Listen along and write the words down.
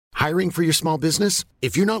Hiring for your small business?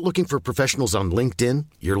 If you're not looking for professionals on LinkedIn,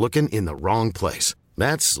 you're looking in the wrong place.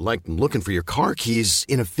 That's like looking for your car keys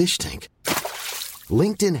in a fish tank.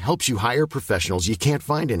 LinkedIn helps you hire professionals you can't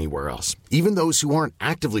find anywhere else, even those who aren't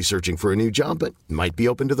actively searching for a new job but might be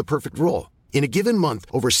open to the perfect role. In a given month,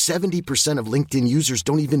 over 70% of LinkedIn users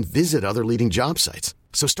don't even visit other leading job sites.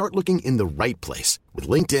 So start looking in the right place. With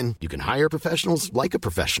LinkedIn, you can hire professionals like a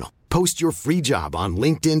professional. Post your free job on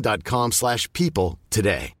linkedin.com/people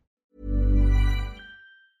today.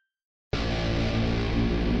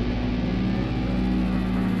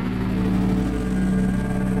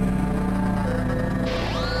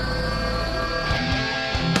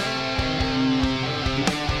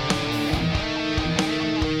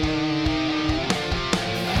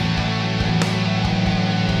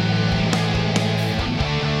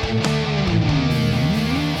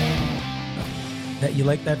 That you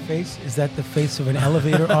like that face? Is that the face of an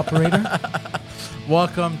elevator operator?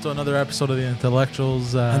 Welcome to another episode of the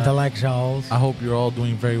Intellectuals. Intellectuals. I hope you're all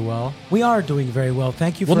doing very well. We are doing very well.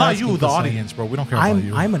 Thank you for Well, not asking, you, the Poseidon. audience, bro. We don't care about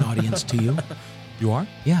you. I'm an audience to you. You are?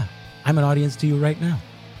 Yeah. I'm an audience to you right now.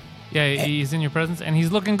 Yeah, he's in your presence, and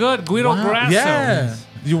he's looking good. Guido Wow. Grasso. Yeah.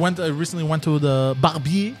 You recently went to the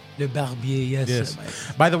Barbier. Le Barbier, yes. Yes.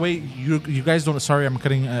 By the way, you guys don't. Sorry, I'm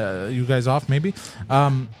cutting you guys off. Maybe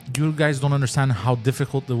you guys don't understand how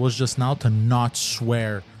difficult it was just now to not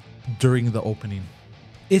swear during the opening.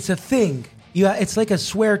 It's a thing. It's like a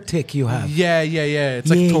swear tick you have. Yeah. It's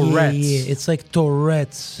like Tourette's. Yeah. It's like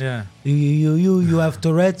Tourette's. Yeah. You have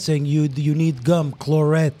Tourette's and you need gum,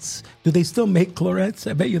 Clorettes. Do they still make Clorettes?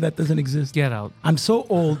 I bet you that doesn't exist. Get out. I'm so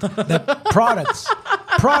old that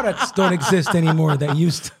products don't exist anymore that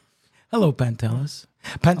used to. Hello, Pantelis.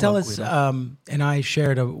 Pantelis and I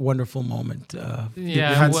shared a wonderful moment. I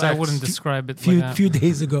wouldn't describe it like that. Few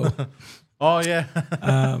days ago. Oh, yeah.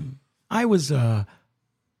 I was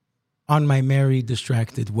on my merry,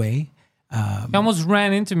 distracted way. He almost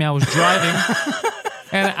ran into me. I was driving,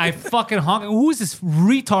 and I fucking honked. Who is this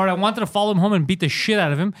retard? I wanted to follow him home and beat the shit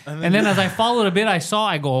out of him. And then as I followed a bit,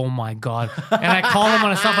 I go, oh my God. And I called him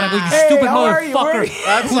on his cell phone. I go, you stupid motherfucker.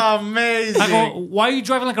 That's amazing. I go, why are you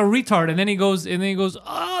driving like a retard? And then he goes,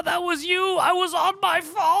 oh, that was you. I was on my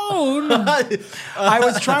phone. I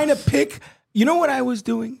was trying to pick. You know what I was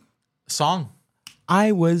doing? Song.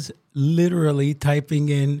 I was literally typing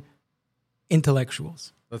in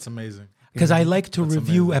intellectuals. That's amazing. Because I like to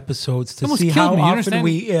review episodes to see how often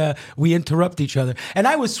we interrupt each other. And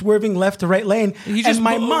I was swerving left to right lane. He just and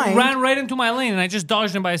my mind ran right into my lane, and I just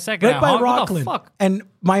dodged him by a second. right by What the Rockland. fuck? And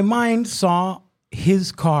my mind saw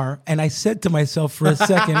his car, and I said to myself for a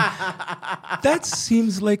second, that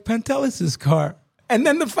seems like Pantelis' car. And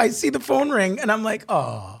then I see the phone ring, and I'm like,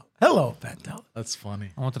 oh. Hello, Pantelis. That's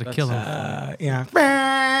funny. I wanted to kill him. Yeah.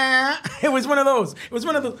 It was one of those.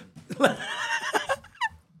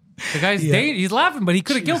 The guy's he's laughing, but he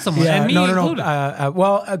could have killed someone. Yeah, and me included.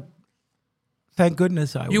 No. Thank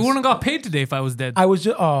goodness I was. You wouldn't have got paid today if I was dead. I was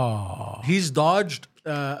just, He's dodged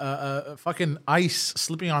fucking ice,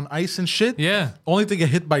 slipping on ice and shit. Yeah. Only to get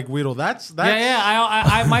hit by Guido. That's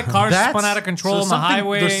I my car spun out of control on the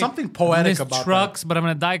highway. There's something poetic missed about trucks, but I'm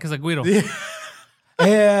gonna die because of Guido.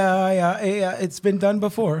 Yeah. It's been done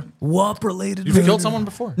before. WAP related. You've killed someone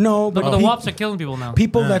before? No, but But the WAPs are killing people now.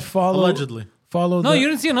 people that follow allegedly. No, you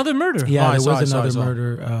didn't see another murder. Yeah, I there was saw. another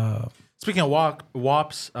murder. Speaking of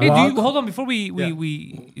WAPs, Hey, hold on before we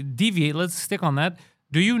deviate. Let's stick on that.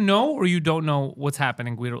 Do you know or you don't know what's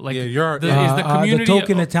happening, Guido? Like, Yeah, is the community the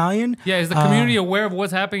token Italian. Yeah, is the community aware of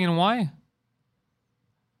what's happening and why?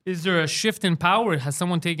 Is there a shift in power? Has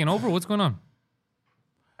someone taken over? What's going on?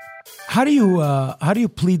 How do you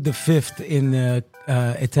plead the fifth in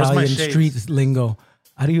Italian street lingo?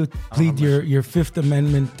 How do you plead your Fifth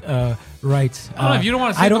Amendment rights? I don't know if you don't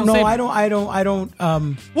want to say. I don't know. Say, I don't.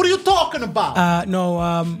 what are you talking about?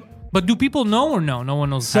 No. But do people know or no? No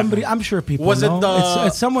one knows. Somebody, I'm sure people know.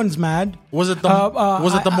 It's someone's mad. Was it the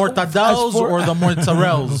mortadellas or the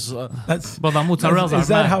mozzarellas? Well, the mozzarellas is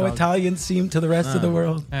that mad, how dog. Italians seem to the rest of the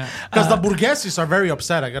world? Because the Borghesis are very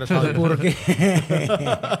upset. I gotta tell you.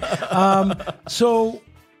 So,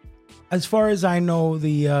 as far as I know,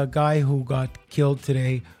 the guy who got killed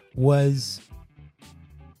today was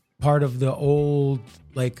part of the old,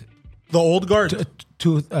 like... The old guard?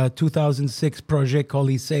 2006 Projet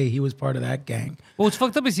Colisée. He was part of that gang. Well, what's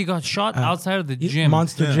fucked up is he got shot outside of the gym.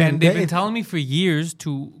 Monster gym. And they've been telling me for years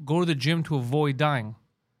to go to the gym to avoid dying.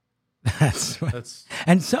 That's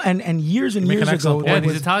and years and years ago. Yeah,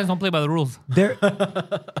 these Italians don't play by the rules.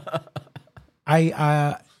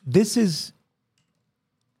 This is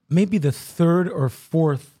maybe the third or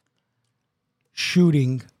fourth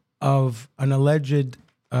shooting of an alleged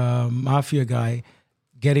mafia guy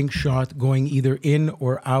getting shot going either in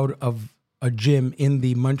or out of a gym in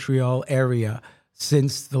the Montreal area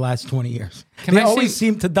since the last 20 years. They always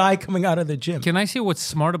seem to die coming out of the gym. Can I say what's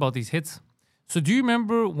smart about these hits? So do you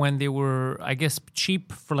remember when they were, I guess,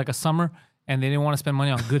 cheap for like a summer and they didn't want to spend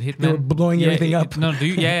money on good hitmen? They were blowing everything up. No,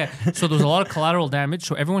 yeah. So there was a lot of collateral damage.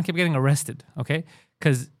 So everyone kept getting arrested, okay?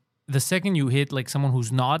 Because the second you hit like someone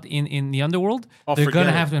who's not in the underworld, they're going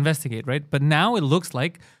to have to investigate, right? But now it looks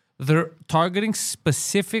like they're targeting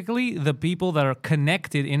specifically the people that are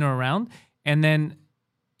connected in or around, and then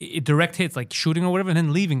direct hits, like shooting or whatever, and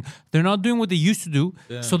then leaving. They're not doing what they used to do,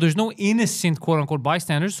 so there's no innocent quote-unquote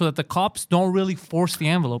bystanders, so that the cops don't really force the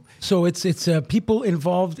envelope. So it's people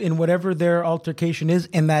involved in whatever their altercation is,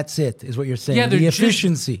 and that's it, is what you're saying. Yeah, the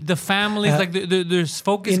efficiency. The families, like there's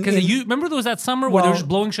focus. Because you remember there was that summer where they were just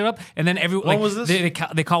blowing shit up, and then When was this?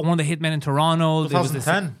 They caught one of the hitmen in Toronto.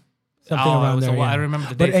 2010. Something around there. I remember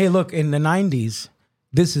the But date. hey, look, in the 90s,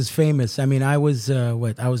 this is famous. I mean, I was I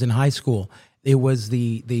was in high school. It was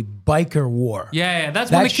the biker war. Yeah,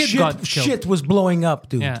 that's when the kid got killed. Shit was blowing up,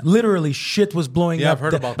 dude. Yeah. Literally, shit was blowing up. Yeah, I've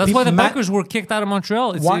heard about that. That's why the bikers were kicked out of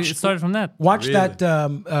Montreal. It started from that. Watch Really?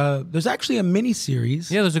 that. There's actually a mini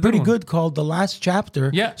series. Yeah, there's a good pretty one. good called The Last Chapter.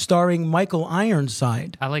 Yeah. Starring Michael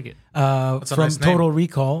Ironside. I like it. From nice name. Total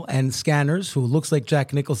Recall and Scanners, who looks like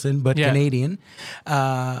Jack Nicholson but Yeah. Canadian.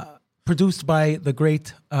 Produced by the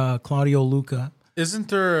great Claudio Luca. Isn't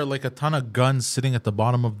there like a ton of guns sitting at the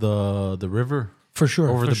bottom of the river For sure.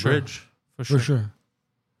 over for the sure. bridge? For sure.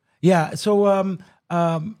 Yeah. So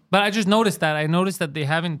But I just noticed that. I noticed that they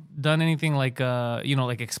haven't done anything like,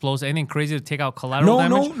 like explosive, anything crazy to take out collateral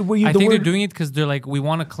damage. No, I think they're doing it because they're like, we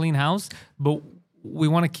want a clean house, but we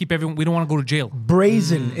want to keep everyone. We don't want to go to jail.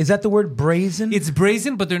 brazen. Is that the word brazen? It's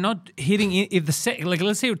brazen, but they're not hitting it. If like,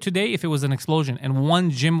 let's say today, if it was an explosion and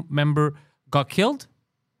one gym member got killed,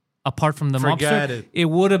 apart from the Forget mobster, it. it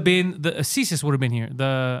would have been the CSIS would have been here.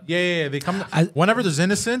 Yeah. They come. Whenever there's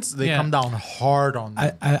innocence, they come down hard on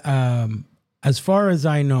them. As far as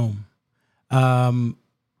I know,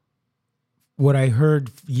 what I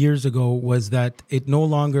heard years ago was that it no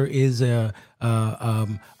longer is a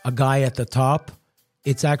guy at the top.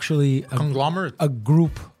 It's actually Conglomerate. a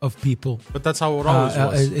group of people. But that's how it always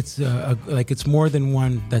was. It's like it's more than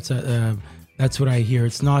one. That's what I hear.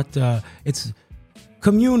 It's not. It's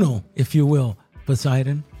communal, if you will.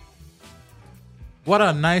 Poseidon. What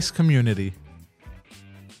a nice community.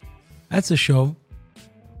 That's a show.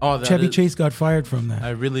 Oh, that Chevy is- Chase got fired from that. I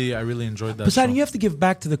really enjoyed that. Poseidon, show. you have to give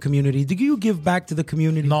back to the community. Do you give back to the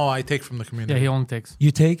community? No, I take from the community. Yeah, he only takes. You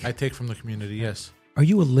take? I take from the community. Yes. Are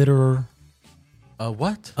you a litterer?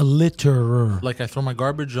 What? A litterer. Like I throw my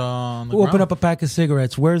garbage on the Open ground? up a pack of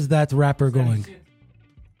cigarettes. Where's that rapper going?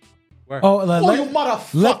 Where? Oh, you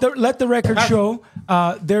motherfucker! let the record show.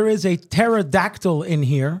 There is a pterodactyl in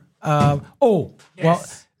here. Well,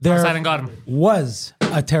 there Poseidon got him. was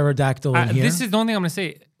a pterodactyl in here. This is the only thing I'm gonna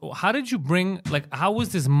say. How did you bring? Like, how was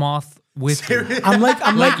this moth with you? I'm like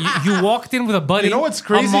Like you walked in with a buddy. You know what's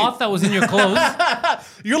crazy? A moth that was in your clothes.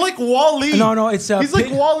 You're like Wall-E. No, it's He's like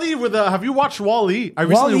pig- Wall-E with a. Have you watched Wall-E? I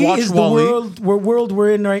recently Wall-E watched is Wall-E. the world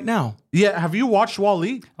we're in right now. Yeah, have you watched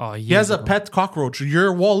Wall-E? Oh, He has a years ago. pet cockroach.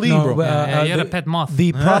 You're Wall-E, No, bro. but, Yeah, he had a pet moth.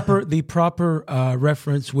 The proper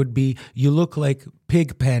reference would be you look like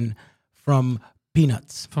Pigpen from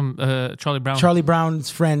Peanuts. From Charlie Brown. Charlie Brown's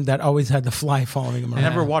friend that always had the fly following him I around.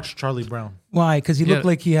 never watched Charlie Brown. Why? Because he looked Yeah.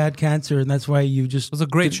 like he had cancer, and that's why you just. It was a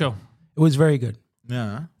great show. It was very good.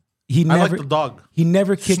 Yeah. He I never. like the dog. He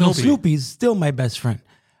never kicked. Snoopy. Snoopy's still my best friend.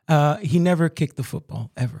 He never kicked the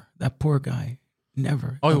football ever. That poor guy.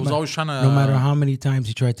 Never. Oh, he No was matter- always trying to. No matter how many times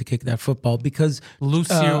he tried to kick that football, because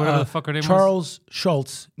Lucy or whatever the fuck her name was. Charles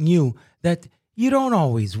Schultz knew that you don't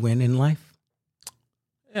always win in life.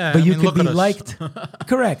 Yeah, But I you mean, could look be at us. liked.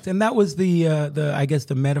 Correct. And that was the I guess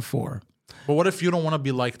the metaphor. But what if you don't want to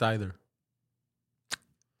be liked either?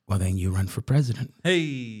 Well, then you run for president.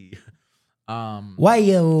 Hey. Why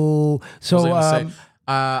yo? So What was I gonna say?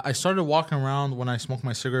 I started walking around when I smoked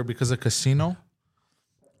my cigarette because of casino.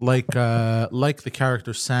 Like the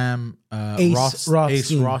character Sam Ace Rothstein.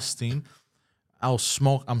 Ace Rothstein. I'm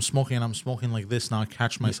smoking like this now. I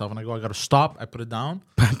catch myself and I go, I gotta stop. I put it down.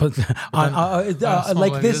 but smoke like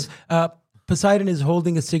like this, Poseidon is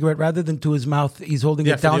holding a cigarette rather than to his mouth. He's holding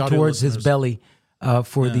Yeah, it for the down audio towards his listeners. belly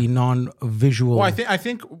for the non-visual. Well, I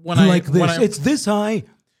think when like this, when I, it's this high.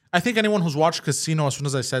 I think anyone who's watched Casino, as soon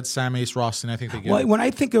as I said Sam Ace Rothstein, I think they get Well, it. when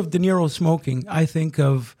I think of De Niro smoking, I think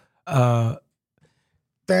of that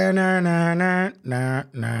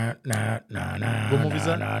movie is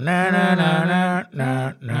that?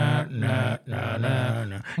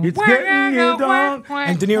 It's getting you down.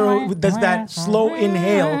 And De Niro does that slow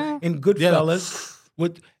inhale in Goodfellas.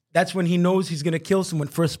 That's when he knows he's going to kill someone.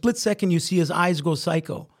 For a split second, you see his eyes go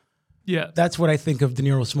psycho. Yeah. That's what I think of De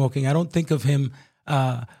Niro smoking. I don't think of him.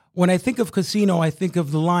 When I think of Casino, I think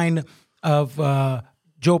of the line of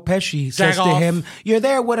Joe Pesci says to him, "You're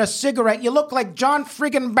there with a cigarette. You look like John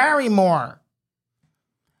friggin' Barrymore."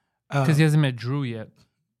 Because he hasn't met Drew yet.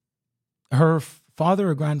 Her father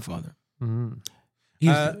or grandfather? So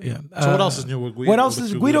what else is new with Guido? What else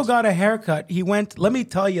is Guido got a haircut. He went, let me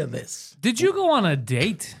tell you this. Did you go on a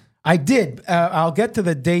date? I did. I'll get to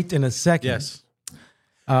the date in a second. Yes.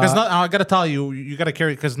 Because I got to tell you, you got to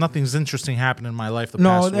carry because nothing's interesting happened in my life the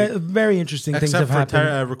past week. Very interesting things Except have for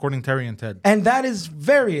happened. recording Terry and Ted. And that is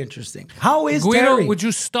very interesting. How is Guido, Terry? would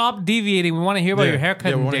you stop deviating? We want to hear about your haircut.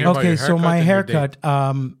 we and wanna date. hear about Okay, your so haircut my and your haircut,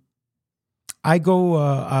 I go.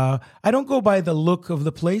 I don't go by the look of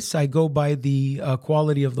the place. I go by the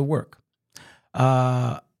quality of the work.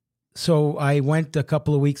 So I went a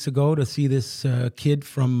couple of weeks ago to see this kid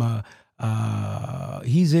from.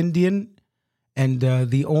 He's Indian, and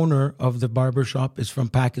the owner of the barber shop is from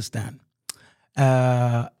Pakistan.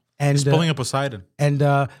 And He's pulling up Poseidon.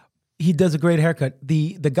 and he does a great haircut.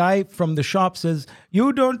 The guy from the shop says,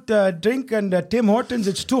 "You don't drink and Tim Hortons.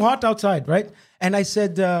 It's too hot outside, right?" And I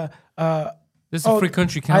said, This is a free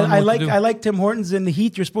country. Can't I like Tim Hortons in the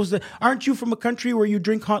heat. You're supposed to. Aren't you from a country where you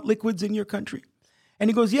drink hot liquids in your country? And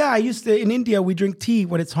he goes, "Yeah, I used to. In India, we drink tea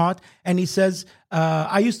when it's hot." And he says,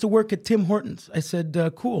 "I used to work at Tim Hortons." I said,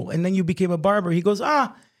 "Cool." And then you became a barber. He goes,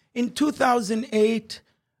 in 2008,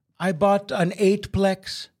 I bought an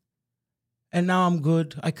 8-plex. And now I'm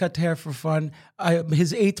good. I cut hair for fun.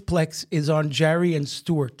 His 8-plex is on Jerry and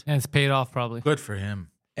Stewart. And it's paid off probably. Good for him.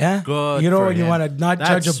 Yeah, Good. You know for when you him. want to not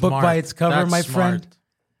That's judge a book smart. by its cover, That's my smart. friend.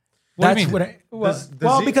 What do That's you mean? what I.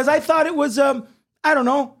 Does he- Because I thought it was. I don't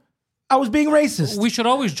know. I was being racist. We should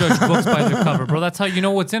always judge books by their cover, bro. That's how you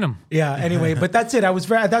know what's in them. Yeah. Anyway, but that's it. I was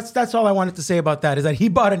very. That's all I wanted to say about that. Is that he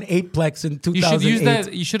bought an 8-plex in 2008. You should use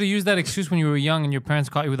that. You should have used that excuse when you were young and your parents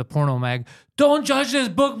caught you with a porno mag. Don't judge this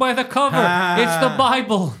book by the cover. It's the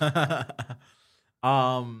Bible.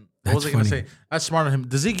 What was I going to say? That's smart of him.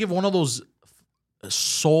 Does he give one of those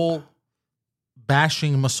soul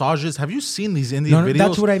bashing massages? Have you seen these Indian videos?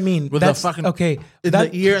 That's what I mean. With That's the fucking okay. in the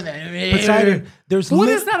ear and the Poseidon, there's What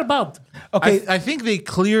is that about? Okay, I think they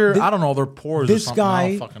clear. I don't know their pores. this or something. I guy-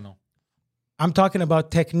 don't fucking know. I'm talking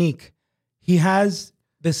about technique. He has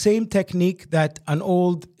the same technique that an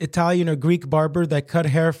old Italian or Greek barber that cut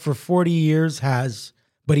hair for 40 years has,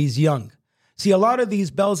 but he's young. See, a lot of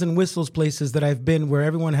these bells and whistles places that I've been where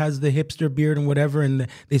everyone has the hipster beard and whatever, and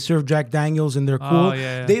they serve Jack Daniels and they're cool.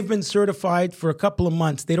 yeah. They've been certified for a couple of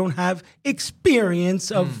months. They don't have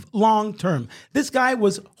experience of long term. This guy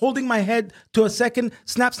was holding my head to a second,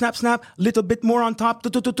 snap, snap, snap, little bit more on top.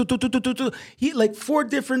 He like 4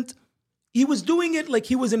 different. He was doing it like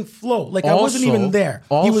he was in flow. Like I wasn't even there.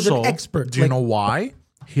 He was an expert. Do you Like, know why?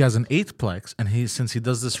 He has an 8-plex, and since he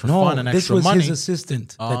does this for no, fun and this extra was money. his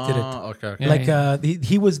assistant that did it. Okay. Yeah, Like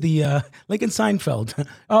he was the like in Seinfeld.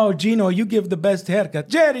 Oh, Gino, you give the best haircut.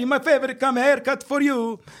 Jerry, my favorite haircut for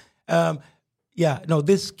you.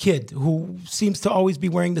 This kid who seems to always be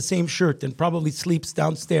wearing the same shirt and probably sleeps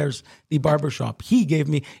downstairs the barbershop. He gave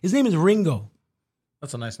me his name is Ringo.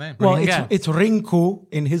 That's a nice name. Well, Ringo. it's Rinku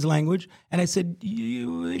in his language, and I said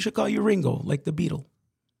they should call you Ringo, like the Beatle.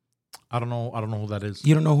 I don't know who that is.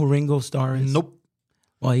 You don't know who Ringo Starr is? Nope.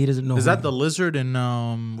 Well, he doesn't know. Is who that the lizard in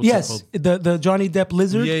what's yes, it called? the Johnny Depp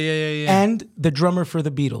lizard. Yeah. And the drummer for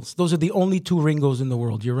the Beatles. Those are the only 2 Ringos in the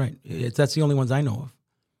world. You're right. That's the only ones I know of.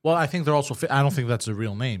 Well, I think they're also. I don't think that's the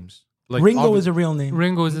real names. Like Ringo is a real name.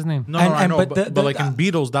 Ringo is his name. No, and- I know, but but, the- like in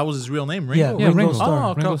Beatles, that was his real name. Ringo. Yeah, Ringo Starr. Oh,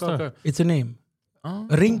 okay, Ringo okay, Starr. okay. It's a name. Oh.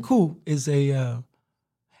 Rinku is a.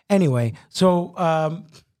 Anyway, so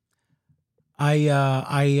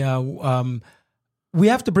we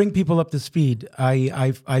have to bring people up to speed.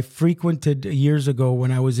 I frequented years ago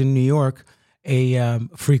when I was in New York.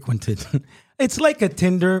 Frequented. It's like a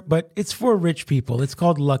Tinder, but it's for rich people. It's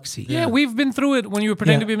called Luxy. Yeah, we've been through it when you were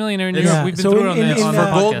pretending Yeah. to be a millionaire in New Yeah. York. We've been So through it on in- the in, on uh, our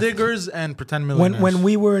For gold podcast. diggers and pretend millionaires. When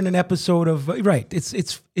we were in an episode of right,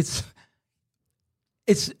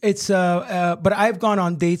 but I've gone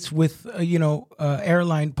on dates with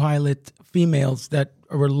airline pilot females that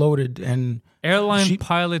were loaded. And Airline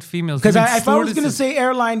pilot females. because You mean if I was going to stewardesses? say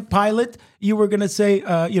airline pilot, you were going to say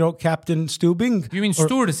Captain Stubing. You mean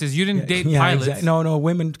stewardesses? You didn't date Yeah, pilots. exactly. No,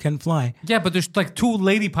 women can fly. Yeah, but there's like 2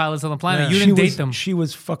 lady pilots on the planet. You She didn't date was- them. She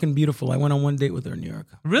was fucking beautiful. I went on one date with her in New York.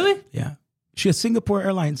 Really? Yeah, she a Singapore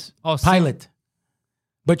Airlines Oh, pilot.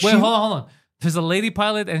 But Wait, she hold on. There's a lady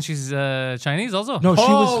pilot and she's Chinese also. no, she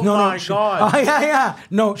was Oh no, my she, God. Oh, yeah.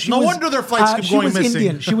 No, she No was, wonder their flights keep she going was missing.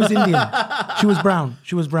 Indian. She was Indian. She was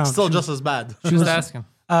brown. Still She just as bad. She was asking.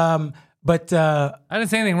 But I didn't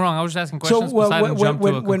say anything wrong. I was just asking So, questions. well, Poseidon when- jumped to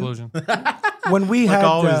a when- conclusion. when we Like had I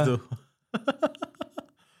always do.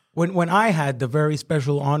 when I had the very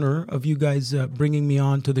special honor of you guys bringing me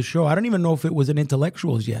on to the show, I don't even know if it was an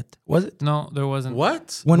intellectuals yet. Was it? No, there wasn't.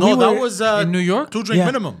 What? When no, we that were was in New York? 2 drink Yeah.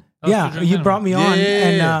 minimum. Yeah, Drink you Minimum. brought me on,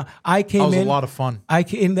 and Yeah. I came That was in. a lot of fun.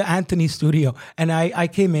 In the Anthony studio, and I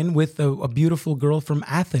came in with a beautiful girl from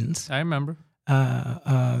Athens I remember.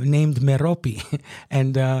 named Meropi,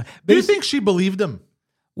 and Do you think she believed him?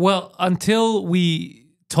 Well, until we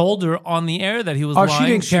told her on the air that he was oh, lying, she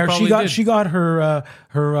didn't care. She probably got did. she got her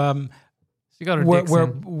She got her where, dicks where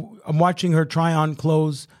in. I'm watching her try on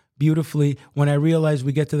clothes beautifully. When I realized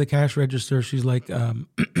we get to the cash register, she's like, I'm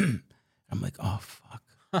like, oh fuck.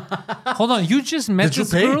 Hold on, you just met Did you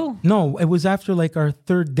this pay? girl? No, it was after like our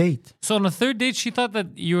third date. So on the third date, she thought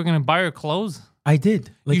that you were gonna buy her clothes. I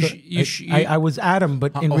did. Like I was Adam,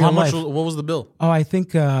 but in How real much? life. What was the bill? Oh, I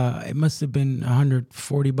think it must have been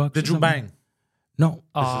 $140. Did or you something. bang? No,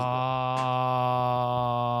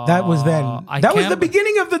 Uh, that was then. That was the can't-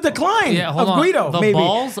 beginning of the decline Yeah, hold of on. Guido. The maybe.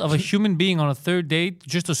 balls of a human being on a third date,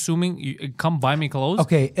 just assuming you come buy me clothes.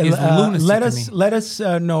 Okay, is lunacy let to us me. let us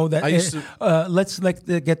know that. I used Let's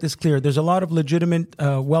get this clear. There's a lot of legitimate,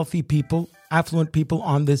 wealthy people, affluent people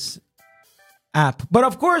on this app, but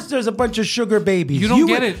of course, there's a bunch of sugar babies. You don't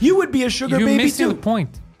get would, it. You would be a sugar You're baby missing too. the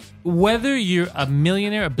point. Whether you're a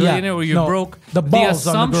millionaire, a billionaire, or you're no, broke, the balls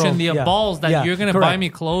on the assumption, girl. the Yeah, balls that yeah, you're gonna correct. buy me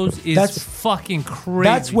clothes is That's- fucking crazy.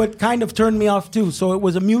 That's what kind of turned me off too. So it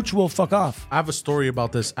was a mutual fuck off. I have a story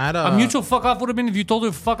about this. a mutual fuck off would have been if you told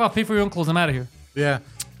her, "Fuck off, pay for your own clothes, I'm out of here." Yeah.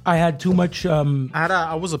 I had too much.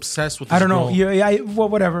 I was obsessed with this I don't know. girl. Well,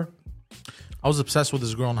 whatever. I was obsessed with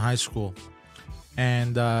this girl in high school.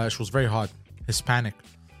 And she was very hot, Hispanic.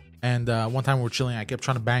 And one time we were chilling. I kept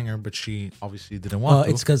trying to bang her, but she obviously didn't want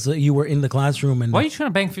to. It's because you were in the classroom and Why are you trying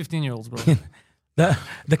to bang 15-year-olds, bro?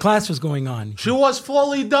 the class was going on. She was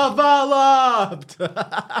fully developed.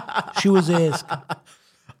 She was asked.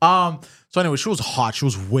 So anyway, she was hot. She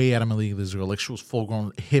was way out of my league, this girl. Like, she was full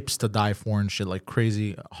grown, hips to die for and shit. Like,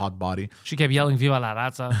 crazy hot body. She kept yelling "Viva la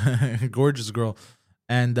raza." Gorgeous girl.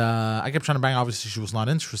 And I kept trying to bang. Obviously, she was not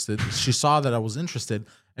interested. She saw that I was interested,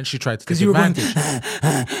 and she tried to take you were going, advantage.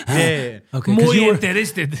 Yeah. Okay, 'cause Muy you were,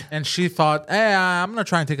 interested. And she thought, hey, I'm going to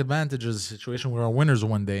try and take advantage of the situation. We're winners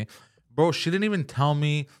one day. Bro, she didn't even tell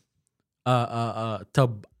me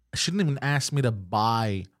she didn't even ask me to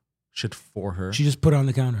buy shit for her. she just put it on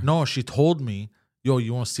the counter. No, she told me, yo,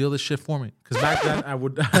 you want to steal this shit for me? Because back then I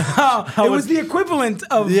would. It was the equivalent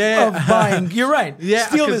of buying. You're right. Yeah,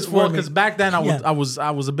 Steal this for me. Because back then Yeah. I was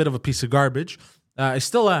a bit of a piece of garbage. I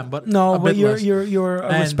still am, but No, a but bit less. you're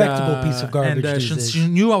a respectable piece of garbage. And these since days. she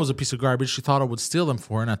knew I was a piece of garbage, she thought I would steal them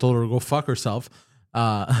for her, and I told her to go fuck herself.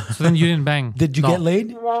 So then you didn't bang. Did you No. get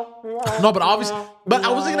laid? No, but obviously, but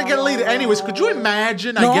I wasn't gonna get laid anyways. Could you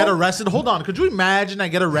imagine No. I get arrested? Hold on, could you imagine I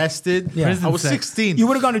get arrested? Yeah. I was Prison sex. 16. You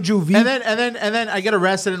would have gone to juvie. and then I get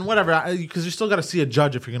arrested and whatever, because you still got to see a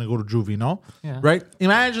judge if you're gonna go to juvie, no? Yeah. Right?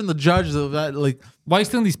 Imagine the judge of that, like Why are you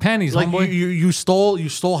stealing these panties, like homeboy? you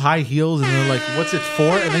stole high heels and they're like, what's it for?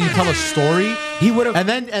 And then you tell a story. He would have. And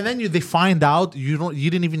then they find out you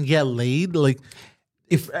didn't even get laid. Like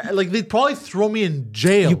if like they'd probably throw me in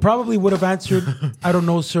jail. You probably would have answered, I don't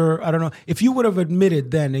know, sir. I don't know. If you would have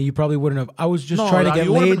admitted then, and you probably wouldn't have. I was just No, trying to get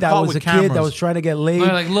you would've laid. been I caught was a with kid that cameras. was trying to get laid.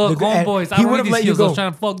 They're like, look, homeboys, I he don't would need have these let you heels. I was go.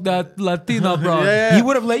 trying to fuck that Latina, bro. Yeah. He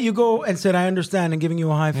would have let you go and said, I understand, and giving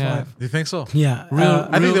you a high Yeah. five. Do you think so? Yeah.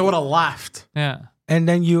 I think they would have laughed. Yeah. And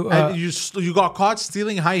then you. And you got caught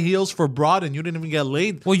stealing high heels for broad and you didn't even get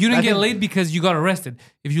laid. Well, you didn't I get think- laid because you got arrested.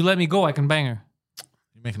 If you let me go, I can bang her.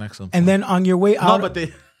 You make an excellent. and then on your way no, out. but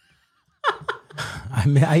they.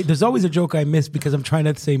 There's always a joke I miss because I'm trying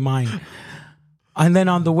to say mine. And then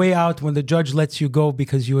on the way out, when the judge lets you go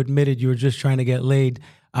because you admitted you were just trying to get laid,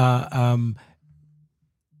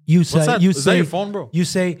 you say, What's that? Is that your phone, bro? You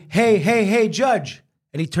say, hey, judge.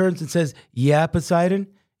 And he turns and says, yeah, Poseidon.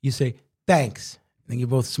 You say, thanks. Then you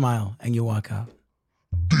both smile and you walk out.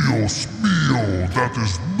 Dios mío, that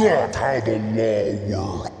is not how the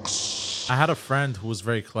law works. I had a friend who was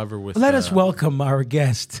very clever with. Let us welcome our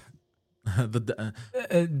guest. Me and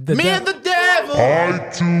the devil. I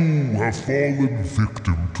too have fallen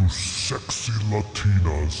victim to sexy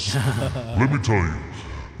Latinas. Let me tell you,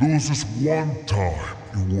 there was this one time,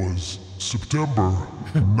 it was September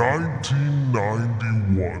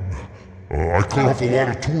 1991. I cut off a lot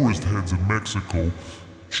of tourist heads in Mexico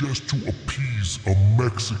just to appease a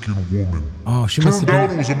Mexican woman. Oh, she must Turned have out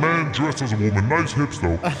been. it was a man dressed as a woman. Nice hips,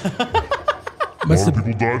 though. A Must lot of have,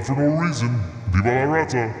 people died for no reason. Viva la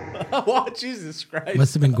rata. Oh, Jesus Christ.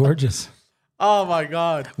 must have been gorgeous. Oh, my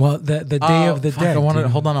God. Well, the Day of the Fuck, Dead.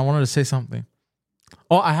 hold on. I wanted to say something.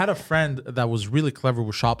 Oh, I had a friend that was really clever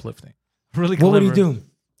with shoplifting. Really What would he clever. do?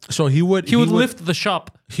 So he would Lift the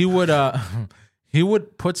shop. He would he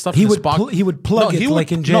would put stuff He in his would pocket. he would plug it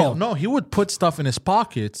like in jail. No, he would put stuff in his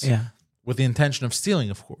pockets Yeah. with the intention of stealing,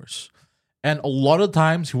 of course. And a lot of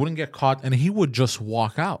times he wouldn't get caught and he would just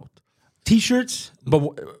walk out. T-shirts. But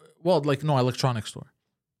electronics store.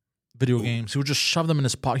 Video games. He would just shove them in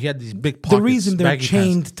his pocket. He had these big pockets. The reason they're baggy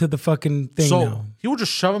chained pants. to the fucking thing So now. he would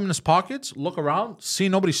just shove them in his pockets, look around, see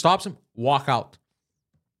nobody stops him, walk out.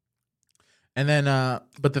 And then,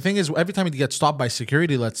 but the thing is, every time he'd get stopped by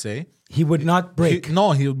security, let's say, He would not break.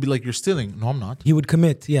 he would be like, "You're stealing." No, I'm not. He would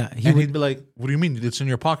commit. Yeah. And he'd be like, "What do you mean? It's in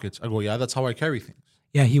your pockets?" I go, "Yeah, that's how I carry things.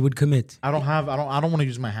 He would commit. I don't want to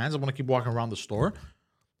use my hands. I want to keep walking around the store.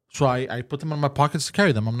 So I put them in my pockets to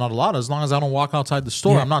carry them. I'm not allowed. As long as I don't walk outside the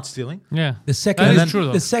store, Yeah. I'm not stealing." Yeah. The second, That is then- true,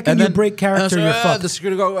 though. the second you break character, you're fucked. The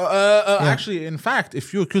security guard, actually, in fact,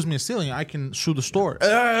 if you accuse me of stealing, I can sue the store.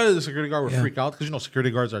 The security guard would freak out because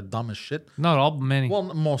security guards are dumb as shit. Not all, but many. Well,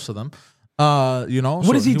 most of them.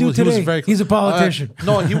 What does he do today? He's a politician.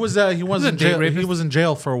 No, he was in date jail. He rapist. was in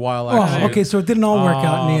jail for a while. Oh, Actually. okay. So it didn't all work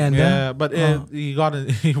out in the end. Yeah, huh? but he got it.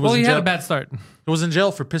 He was well, in he jail. had a bad start. He was in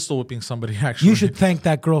jail for pistol whipping somebody. Actually, You should thank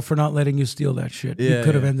that girl for not letting you steal that shit. You Yeah,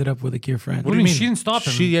 could have yeah. ended up with a Kier friend. What do you mean? She didn't stop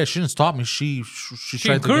him. She didn't stop me. She She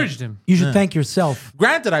tried encouraged to him. You should thank yourself.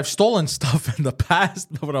 Granted, I've stolen stuff in the past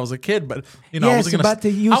when I was a kid, but I Yes, wasn't but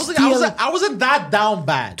you I wasn't that down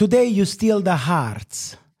bad. Today you steal the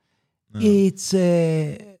hearts. It's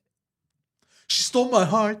She stole my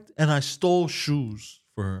heart, and I stole shoes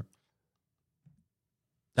for her.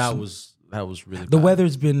 That was really the bad.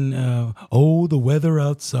 weather's been. The weather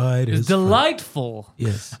outside It's is delightful.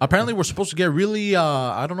 Yes. Apparently, we're supposed to get really.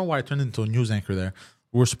 I don't know why I turned into a news anchor there.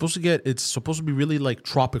 It's supposed to be really like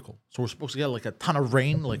tropical. So we're supposed to get like a ton of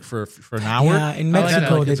rain, like for an hour. Yeah, in I like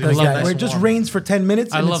Mexico that. they It's do gonna that, be where it nice just and warm. rains for 10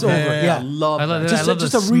 minutes I and love it's that. over. I Yeah, love I love that. that. just I love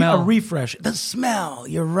just the a smell. refresh. The smell.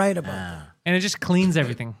 You're right about And it just cleans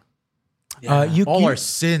everything. that. All our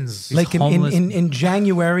sins. Like homeless. in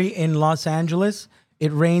January in Los Angeles,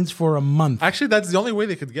 it rains for a month. Actually, that's the only way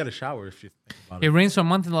they could get a shower if you think about it. It rains for a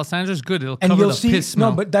month in Los Angeles. Good. It'll And cover you'll the see, piss smell.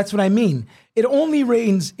 no, but that's what I mean. It only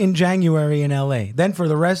rains in January in LA. Then for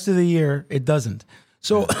the rest of the year, it doesn't.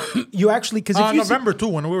 So you actually, because if you see, November too,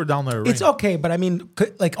 when we were down there, it it's rained. okay, but I mean,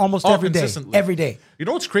 like almost Oh, every day, consistently. every day. You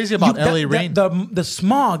know what's crazy about You- LA rain? The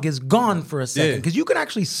smog is gone for a second Yeah. because you can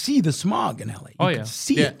actually see the smog in LA. You Oh, can yeah.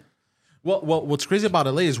 see Yeah. it. Well, what's crazy about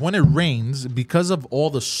LA is when it rains, because of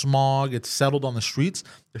all the smog, it's settled on the streets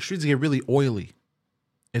get really oily.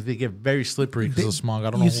 If they get very slippery because of the smog. I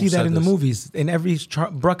don't know. You who see that said in the this. movies. In every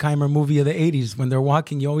Bruckheimer movie of the 80s, when they're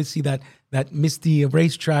walking, you always see that misty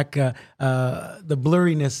racetrack, the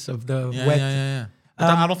blurriness of the Yeah, wet. yeah. But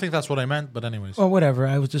I don't think that's what I meant. But anyways, Or whatever.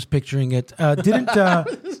 I was just picturing it. Didn't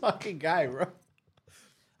this fucking guy, bro.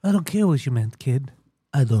 I don't care what you meant, kid.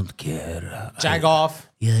 I don't care. Jag off.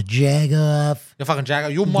 Yeah, jag off. You fucking jag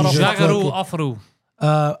off. You motherfucker. Jagaru,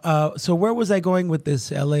 Afaru. So where was I going with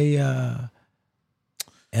this?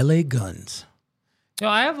 LA guns. You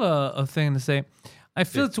know, I have a thing to say. I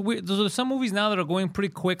feel it's weird. There's some movies now that are going pretty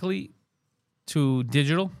quickly to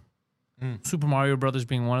digital. Super Mario Brothers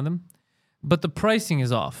being one of them. But the pricing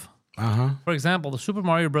is off. For example, the Super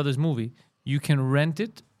Mario Brothers movie, you can rent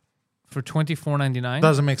it for $24.99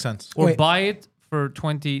 Doesn't make sense. or Wait. buy it for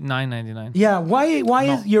 $29.99. Yeah, why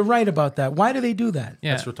is you're right about that. Why do they do that?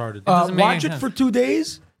 Yeah. That's retarded. doesn't make Watch any it for sense. 2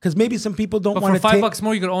 days because maybe some people don't But want for to take $5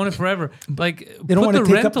 more, you could own it forever. Like, They don't put wanna the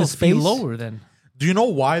take up the rental fee space? lower then. Do you know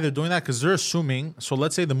why they're doing that? Because they're assuming. So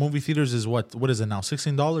let's say the movie theaters is what is it now?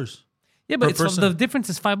 $16. Yeah, but Per person. the difference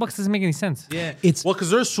is $5. Doesn't make any sense. Yeah, It's- well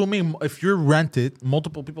because they're assuming if you rent it,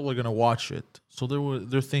 multiple people are gonna watch it. So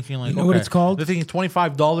they're thinking like, You know what it's called? They're thinking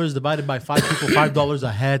 $25 divided by 5 people, $5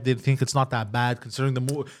 a head. They think it's not that bad considering the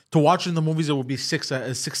movie. To watch in the movies, it would be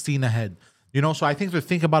 16 a head. You know, so I think they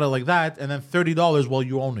think about it like that, and then $30 while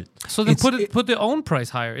you own it. So then It's- put the own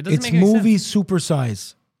price higher. It doesn't it's make any movie sense. super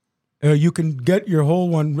size. You can get your whole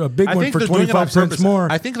one, a big I one think for they're doing it on 25 cents purpose.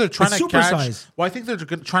 more. I think they're trying It's to super catch. size. Well, I think they're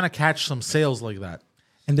trying to catch some sales like that.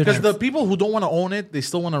 And they're Because not- the people who don't want to own it, they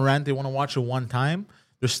still want to rent. They want to watch it one time.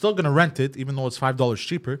 They're still going to rent it, even though it's $5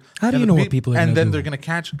 cheaper. How do And you the know what people are And gonna then do? they're going to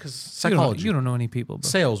catch because You don't, psychology, you don't know any people, bro.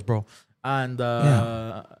 sales, bro. And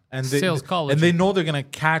and they, Sales college. and they know they're going to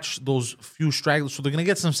catch those few stragglers. So they're going to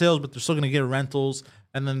get some sales, but they're still going to get rentals.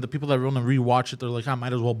 And then the people that want to rewatch it, they're like, I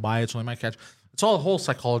might as well buy it, so they might catch. It's all a whole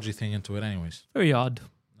psychology thing into it, anyways. Very odd.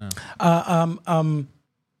 I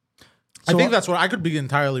think that's what I could be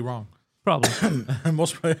entirely wrong. Probably.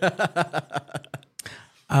 Most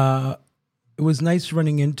It was nice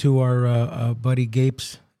running into our buddy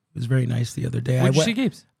Gapes. It was very nice the other day. Where'd you see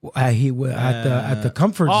Gapes? He was at the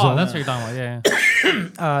comfort Oh, zone. that's what you're talking about.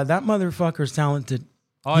 Yeah. That motherfucker's talented.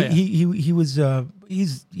 Oh, yeah. He was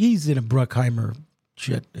he's in a Bruckheimer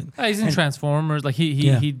shit. Yeah, he's in Transformers. Like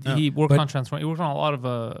he worked But- on Transformers. He worked on a lot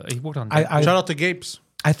of. He worked on. I Shout out to Gapes.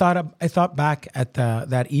 I thought back at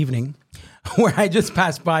that evening where I just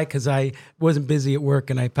passed by because I wasn't busy at work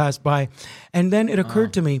and I passed by, and then it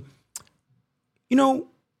occurred to me, you know,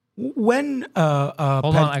 when Hold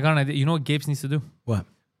on, I got an idea. You know what Gapes needs to do? what?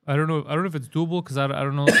 I don't know if it's doable because I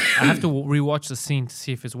don't know. I have to rewatch the scene to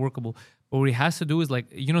see if it's workable. But what he has to do is like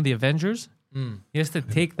the Avengers. He has to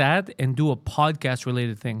take that and do a podcast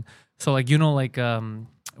related thing. So like when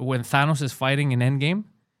Thanos is fighting in Endgame,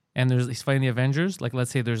 and he's fighting the Avengers. Like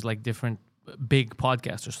let's say there's like different big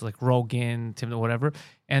podcasters, so like Rogan, Tim, whatever.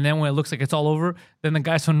 And then when it looks like it's all over, then the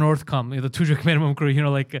guys from North come, the two drink minimum crew,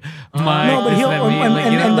 Mike. No, but this, he'll that,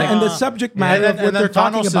 me, and the subject matter of what they're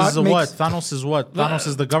talking about makes Thanos is what? Thanos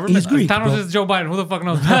is the government. He's Greek. Thanos bro. is Joe Biden. Who the fuck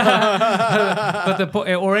knows? But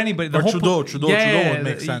or anybody. The Or whole Trudeau would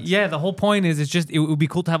make sense. Yeah, the whole point is it's just it would be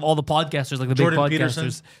cool to have all the podcasters, like the Jordan big podcasters.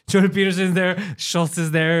 Peterson. Jordan Peterson's there. Schultz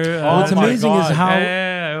is there. What's my amazing is God. how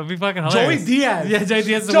yeah, it would be fucking Joey hilarious. Diaz. Yeah, Joey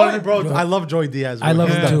Diaz. is Joey, one of- bro, I love Joey Diaz. Bro. I love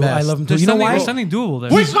He's him the too. best. I love him too. There's You know something, why? there's something doable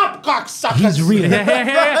there. Wake up, cocksuckers! He's real.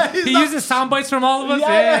 He uses sound bites from all of us.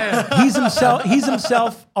 Yeah. He's himself. He's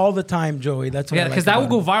himself all the time, Joey. That's what Yeah, I like because that about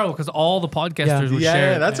would him. go viral because all the podcasters Yeah. would Yeah,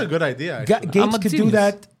 share. that's a good idea. Ga- actually. Gates I'm a could do genius.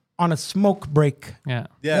 that on a smoke break. Yeah.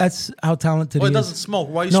 Yeah. That's how talented Well, he it is. doesn't smoke.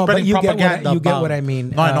 Why are you No, but spreading you get propaganda? what you get about- what I mean.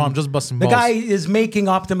 No, I know. I'm just busting The balls. guy is making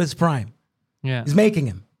Optimus Prime. Yeah. He's making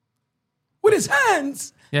him with his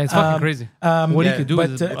hands. Yeah, it's fucking crazy. What yeah, he could do but,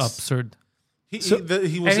 is absurd. He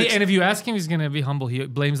was. And if you ask him, he's gonna be humble. He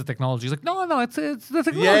blames the technology. He's like, no, it's the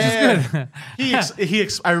technology's yeah,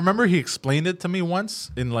 good. I remember he explained it to me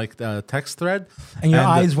once in like the text thread, And your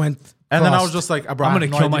eyes went. And then I was crossed. just like, bro, I'm I gonna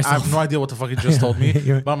have no kill idea- I myself. have no idea what the fuck he just told me.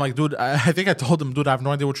 You're- But I'm like, dude, I think I told him, dude, I have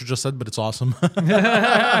no idea what you just said, but it's awesome.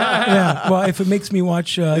 Yeah. Well, if it makes me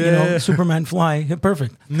watch, Superman fly,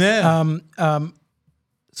 perfect. yeah.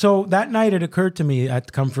 So that night it occurred to me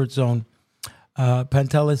at Comfort Zone,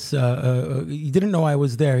 Pantelis, he didn't know I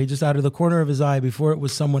was there. He just out of the corner of his eye, before it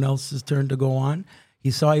was someone else's turn to go on, he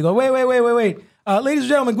saw, you go, wait. Ladies and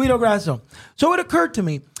gentlemen, Guido Grasso. So it occurred to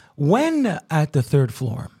me, when at the third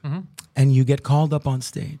floor and you get called up on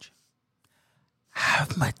stage,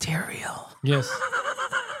 have material. Yes.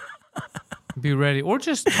 Be ready, or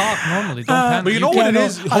just talk normally. Don't panic. but you know what it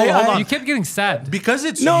is? Hold on. You kept getting sad. Because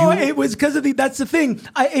it's No, you. it was because of that's the thing.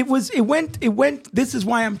 It went. This is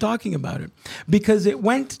why I'm talking about it, because it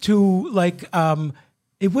went to like,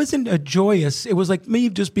 it wasn't a joyous. It was like me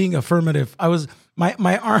just being affirmative. I was,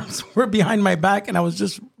 my arms were behind my back and I was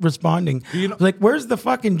just responding. Like, where's the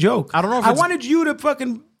fucking joke? I don't know if I it's- wanted you to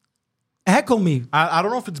fucking heckle me. I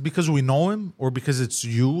don't know if it's because we know him or because it's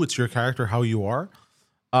you, it's your character, how you are.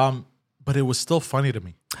 But it was still funny to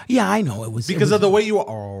me. Yeah, I know it was Because it was, of the way you are.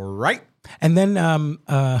 All right. And then,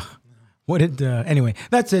 what did, anyway,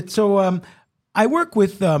 that's it. So, I work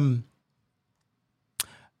with,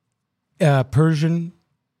 Persian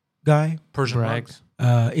guy, Persian Brags.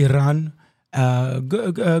 rugs. Iran,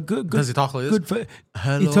 good. Does he talk like this? Good for,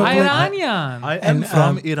 Hello. he talk like- Iranian. I am And,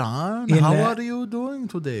 from Iran. in, How are you doing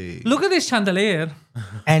today? Look at this chandelier.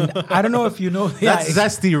 and I don't know if you know. That's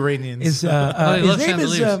zesty Iranians. Is they his love name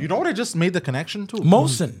is chandeliers. You know what I just made the connection to?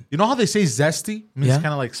 Mosin. You know how they say zesty means Yeah. kind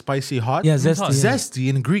of like spicy hot? Yeah, zesty. Yeah. Zesty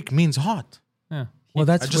in Greek means hot. Yeah. Well,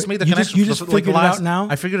 that's I just what- made the you connection. You just like figured it last, out now.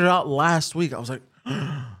 I figured it out last week. I was like,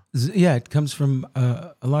 Yeah, it comes from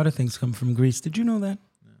a lot of things come from Greece. Did you know that?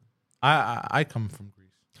 I come from Greece.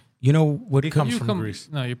 You know what He comes comes from? from Greece.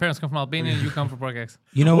 No, your parents come from Albania. You come from Portugal.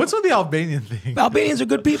 You know What's with the Albanian thing? Albanians are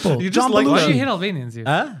good people. You just John like Why Belushi. do you hate Albanians? You?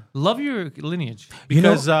 Huh? Love your lineage. You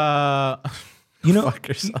know- Because You know, fuck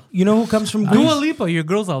yourself. you know who comes from Greece? Dua Lipa, your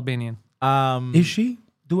girl's Albanian. Is she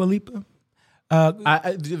Dua Lipa?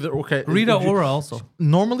 Okay. Rita Ora also.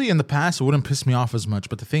 Normally in the past it wouldn't piss me off as much,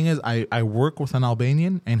 but the thing is, I work with an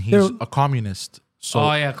Albanian and he's They're- a communist. So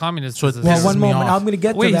Oh yeah, communist. So is it a- Well, pisses one me moment. off. I'm going to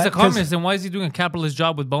get Wait, to he's that. a communist, and why is he doing a capitalist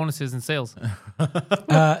job with bonuses and sales?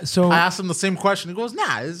 So I asked him the same question. He goes,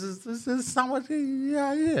 "Nah, this is not what.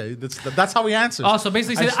 Yeah. That's how he answers." Oh, so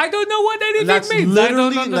basically, he said, I don't know what anything That's means.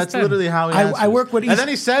 literally I don't that's understand. literally how he I answers. work with and East- then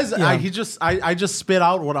he says, Yeah. I just spit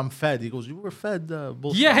out what I'm fed. He goes, "You were fed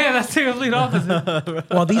bullshit." Yeah, that's the complete opposite.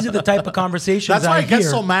 well, these are the type of conversations That's why I get hear.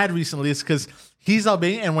 so mad recently. It's because he's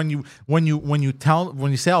Albanian, and when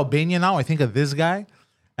you say Albanian now, I think of this guy,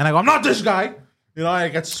 and I go, "I'm not this guy." You know, I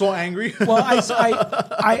get so angry. Well,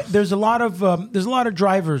 there's a lot of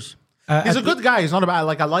drivers. He's a good guy. He's not a bad.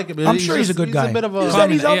 Like I like him. I'm sure he's a good guy. He's a bit of a. He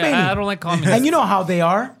said he's Yeah, Albanian. I don't like communists. And you know how they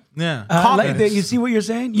are. Yeah. You see what you're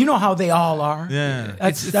saying? You know how they all are. Yeah.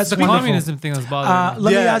 That's It's that's the wonderful. communism thing that's bothering me.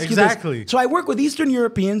 Let me Yeah, ask you exactly. this. So I work with Eastern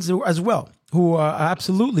Europeans as well, who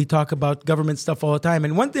absolutely talk about government stuff all the time.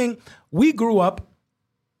 And one thing, we grew up.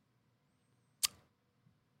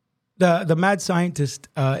 The mad scientist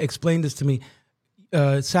explained this to me.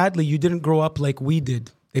 Sadly, you didn't grow up like we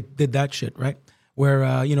did. They did that shit, right?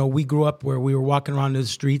 Where we grew up where we were walking around the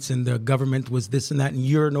streets and the government was this and that, and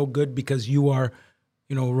you're no good because you are,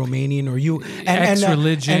 Romanian or you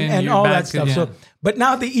Ex-religion, and you're all bad that stuff. kid, yeah. So, but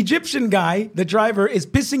now the Egyptian guy, the driver, is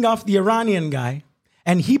pissing off the Iranian guy,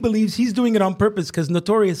 and he believes he's doing it on purpose because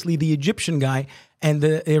notoriously the Egyptian guy and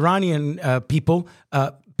the Iranian people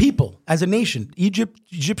as a nation,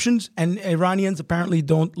 Egyptians and Iranians apparently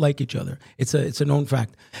don't like each other. It's a known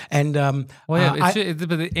fact. And Well, yeah, it's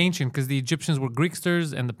the ancient because the Egyptians were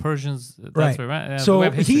Greeksters and the Persians. That's right. right. Yeah, we So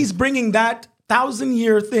have history. he's bringing that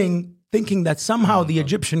 1,000-year thing, thinking that somehow the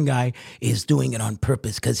Egyptian guy is doing it on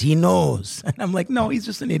purpose because he knows. And I'm like, no, he's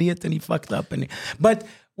just an idiot and he fucked up. But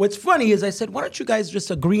what's funny is I said, why don't you guys just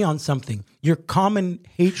agree on something? Your common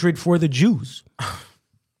hatred for the Jews.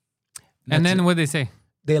 And then what they say?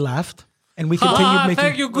 They laughed, and we continued making.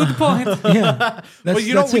 Thank you. Good point. Yeah, that's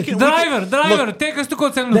it. Driver, take us to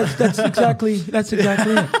Constantinople. That's exactly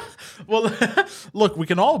it. Well, look, we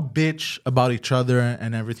can all bitch about each other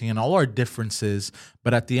and everything and all our differences,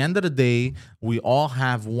 but at the end of the day, we all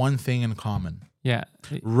have one thing in common: Yeah,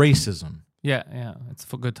 racism. yeah. It's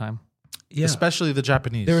for good time. Yeah, Especially the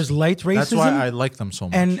Japanese. there is light racism. That's why I like them so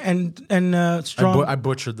much. and strong. I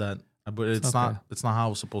butchered that. But it's okay. not how I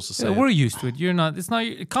was supposed to say Yeah, it. we're used to it. You're not. It's not.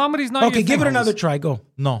 Comedy's not. Okay, your give thing. it another try. Go.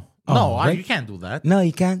 No, right? you can't do that. No,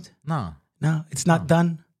 you can't. No. No, it's not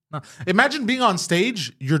done. No. Imagine being on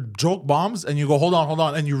stage, your joke bombs, and you go, hold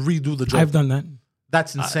on, and you redo the joke. I've done that.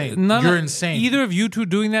 That's insane. You're insane. Either of you two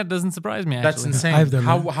doing that doesn't surprise me. Actually. That's insane. I've done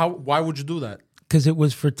that. Why would you do that? Because it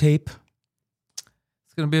was for tape.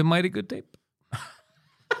 It's gonna be a mighty good tape.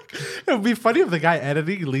 It would be funny if the guy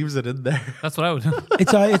editing leaves it in there. That's what I would do.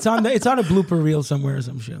 It's on a blooper reel somewhere or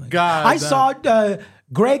some shit like that. God I damn. saw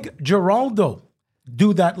Greg Giraldo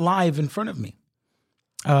do that live in front of me.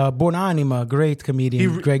 Buonanima, great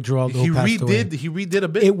comedian, Greg Giraldo passed away. He redid a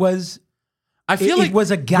bit. It was. I feel like it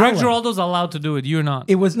was a gala. Greg Giraldo's allowed to do it. You're not.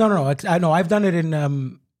 It was no. I know. I've done it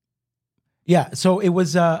in. Yeah. So it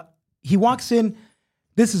was. He walks in.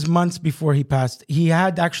 This is months before he passed. He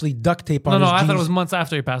had actually duct tape on No, his I thought it jeans. was months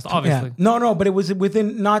after he passed. Obviously. Yeah. No, but it was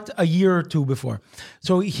within not a year or two before.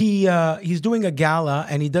 So he's doing a gala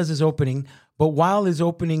and he does his opening. But while his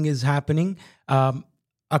opening is happening,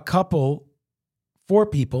 a couple, 4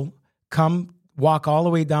 people, walk all the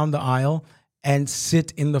way down the aisle and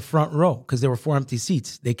sit in the front row because there were 4 empty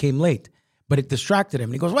seats. They came late. But it distracted him.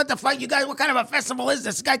 And he goes, what the fuck, you guys, what kind of a festival is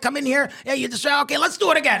this? This guy come in here, yeah, you distract, okay, let's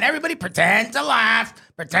do it again. Everybody pretend to laugh,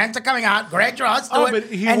 pretend to coming out. Great draw, let's do it.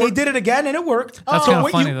 He did it again and it worked. That's kinda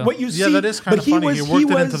funny, though. What you see, Yeah, that is kinda but he funny. was, He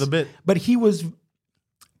worked it into the bit. But he was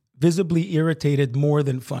visibly irritated more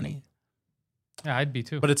than funny. Yeah, I'd be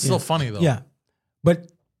too. but it's still funny though. Yeah.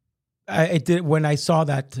 But it did, when I saw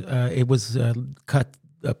that, it was cut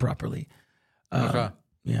properly. Okay.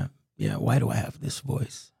 Yeah. Why do I have this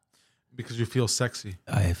voice? Because you feel sexy.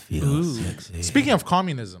 I feel sexy. Speaking of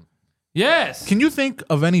communism, yes. can you think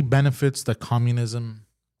of any benefits that communism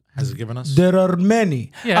has given us? There are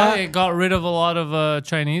many. Yeah, it got rid of a lot of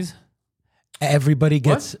Chinese. Everybody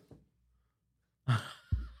gets.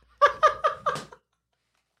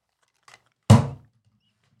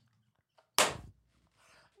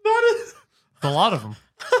 A lot of them.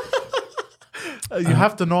 You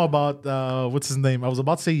have to know about what's his name? I was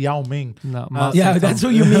about to say Yao Ming. No, Yeah, that's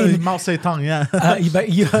what you mean. Mao Zedong. Yeah. But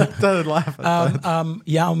you, Don't laugh at that.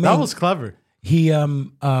 Yao Ming. That was clever. He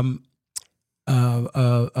you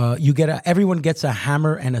get everyone gets a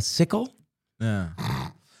hammer and a sickle. Yeah.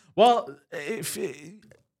 Well, if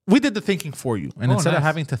we did the thinking for you, and instead of nice.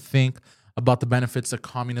 having to think about the benefits that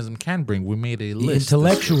communism can bring, we made a list.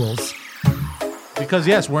 Intellectuals. Because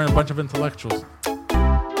yes, we're a bunch of intellectuals.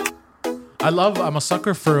 I'm a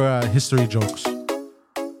sucker for history jokes.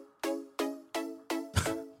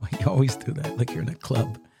 You always do that, like you're in a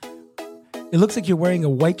club. It looks like you're wearing a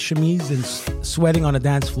white chemise and sweating on a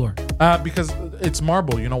dance floor. Because it's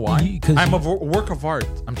marble. You know why? I'm a work of art.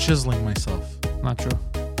 I'm chiseling myself. Not true.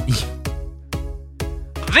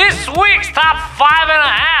 This week's top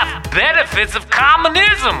 5.5 benefits of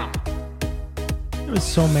communism. There's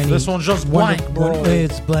so many. This one's just blank, bro.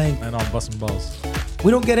 It's blank. And I'm busting balls.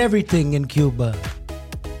 We don't get everything in Cuba.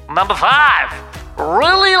 Number 5,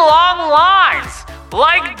 really long lines,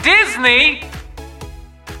 like Disney,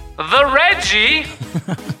 the Reggie,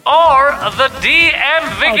 or the DM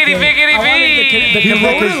Vickety Vickety V. He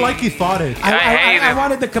wrote it like he thought it. I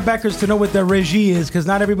wanted the Quebecers to know what the Regie is, because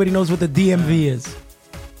not everybody knows what the DMV is.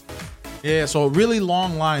 Yeah, so really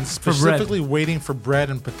long lines, specifically waiting for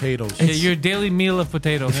bread and potatoes. Yeah, your daily meal of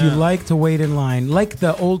potatoes. If you like to wait in line, like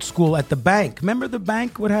the old school at the bank. Remember the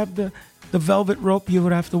bank would have the velvet rope? You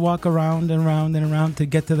would have to walk around and around and around to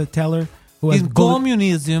get to the teller. In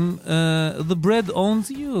communism, the bread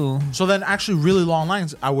owns you. So then actually really long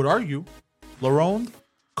lines, I would argue, Laronde,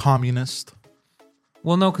 communist.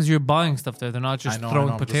 Well, no, because you're buying stuff there. They're not just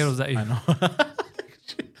throwing potatoes at you. I know.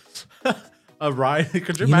 A ride.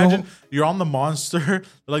 Could you imagine? You're on the monster.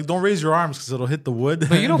 Like, don't raise your arms because it'll hit the wood.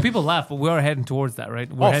 But people laugh. But we are heading towards that, right?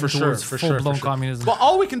 We're heading towards full-blown communism. But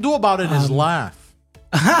all we can do about it is laugh.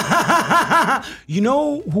 You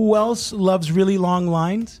know who else loves really long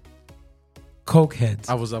lines? Cokeheads.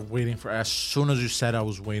 I was waiting for. As soon as you said, I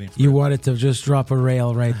was waiting for. You wanted to just drop a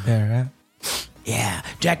rail right there, huh? Yeah,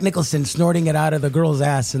 Jack Nicholson snorting it out of the girl's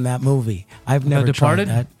ass in that movie. I've never tried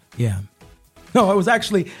that. Yeah. No, it was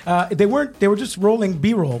actually they were just rolling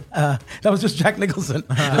B-roll. That was just Jack Nicholson,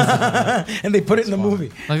 and they put it in the movie.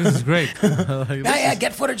 Like, this is great.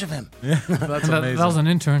 Get footage of him. Yeah, that's amazing. That was an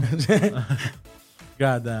intern.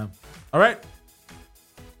 God damn. All right.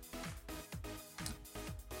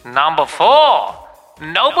 Number 4,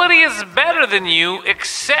 nobody is better than you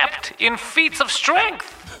except in feats of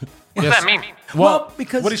strength. What does that mean? Well,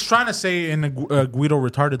 because what he's trying to say in a Guido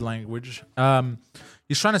retarded language.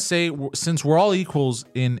 He's trying to say, since we're all equals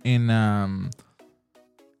in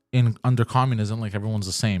under communism, like everyone's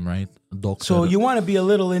the same, right? So you want to be a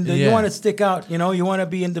little you want to stick out, you want to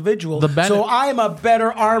be individual. So I'm a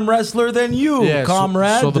better arm wrestler than you,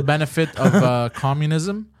 comrade. So the benefit of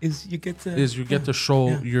communism is you get to show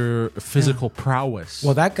your physical prowess.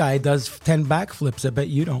 Well, that guy does 10 backflips. I bet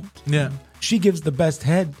you don't. Yeah. She gives the best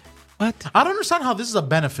head. What? I don't understand how this is a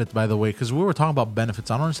benefit, by the way, because we were talking about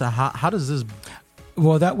benefits. I don't understand how does this.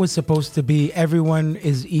 Well, that was supposed to be everyone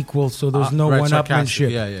is equal, so there's no one-upmanship.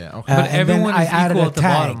 Yeah. Okay. But everyone is equal at the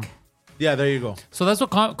bottom. Yeah, there you go. So that's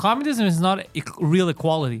what communism is not real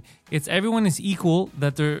equality. It's everyone is equal,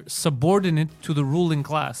 that they're subordinate to the ruling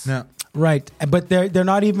class. Yeah. Right, but they're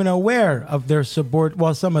not even aware of their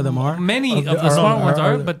Well, some of them are. Many of the smart ones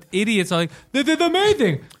are, but idiots are like, they did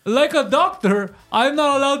amazing. Like a doctor, I'm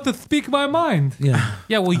not allowed to speak my mind. Yeah.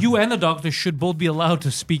 Yeah, well, you and the doctor should both be allowed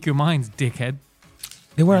to speak your minds, dickhead.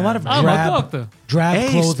 They wear a lot of drab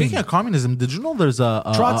clothing. Speaking of communism, did you know there's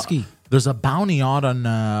a Trotsky? There's a bounty out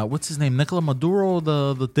on what's his name, Nicolas Maduro,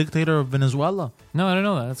 the dictator of Venezuela. No, I don't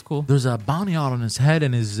know that. That's cool. There's a bounty out on his head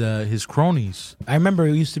and his cronies. I remember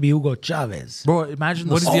it used to be Hugo Chavez. Bro, imagine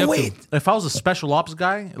what is he up to? If I was a special ops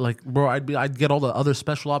guy, like, bro, I'd get all the other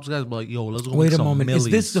special ops guys, but like, yo, let's go. Wait make a some moment. millies.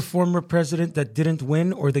 Is this the former president that didn't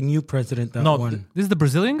win, or the new president that won? This is the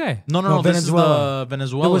Brazilian guy. No. This is the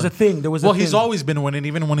Venezuela. There was a thing. He's always been winning,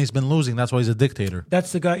 even when he's been losing. That's why he's a dictator.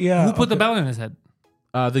 That's the guy. Yeah. Who put the bounty on his head?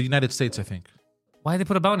 The United States, I think. Why did they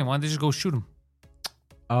put a bounty? Why didn't they just go shoot him?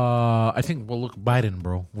 I think. Well, look, Biden,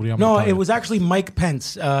 bro. What do you? No, it was actually Mike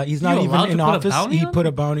Pence. He's not even in office. He put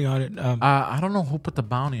a bounty on it. I don't know who put the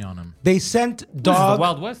bounty on him. They sent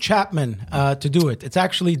Dog Chapman to do it. It's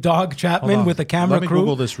actually Dog Chapman with a camera crew. Let me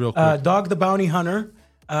Google this real quick. Dog the Bounty Hunter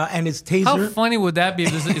and his taser. How funny would that be?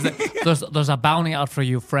 If there's a bounty out for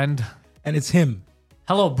you, friend. And it's him.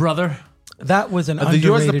 Hello, brother. That was an The underrated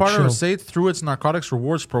U.S. Department show. of State, through its narcotics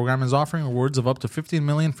rewards program, is offering rewards of up to $15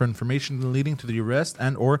 million for information leading to the arrest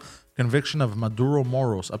and or conviction of Maduro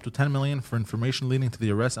Moros, up to $10 million for information leading to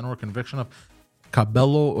the arrest and or conviction of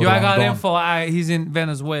Cabello. Yo, I got info. He's in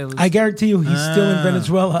Venezuela. I guarantee you, he's still in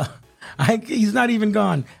Venezuela. He's not even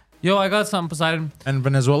gone. Yo, I got something, Poseidon. And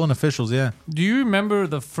Venezuelan officials, yeah. Do you remember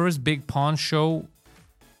the first big Pawn show?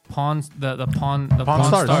 Pawn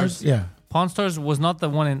Stars? Yeah. Pawn Stars was not the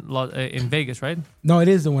one in Vegas, right? No, it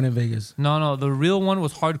is the one in Vegas. No, the real one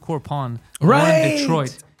was Hardcore Pawn. Right. The one in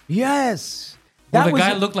Detroit. Yes. Where the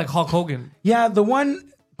guy looked like Hulk Hogan. Yeah, the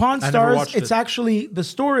one Pawn I never Stars, watched it's it. actually, the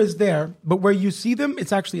store is there, but where you see them,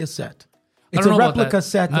 it's actually a set. It's don't a know about replica that.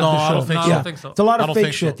 set of No, the I show. don't think so. Yeah. I don't think so. It's a lot I of don't fake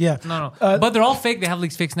think so. shit, yeah. No. But they're all fake. They have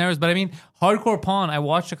like fake scenarios. But I mean, Hardcore Pawn, I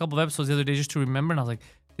watched a couple of episodes the other day just to remember, and I was like,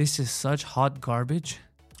 this is such hot garbage.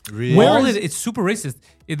 Really? Where All is- it's super racist.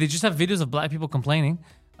 They just have videos of black people complaining.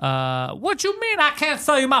 What you mean I can't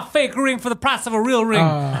sell you my fake ring for the price of a real ring?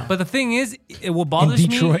 But the thing is, what bothers me,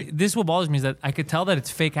 Detroit. what bothers me is that I could tell that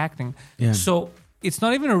it's fake acting. Yeah. So it's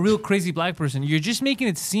not even a real crazy black person. You're just making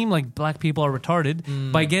it seem like black people are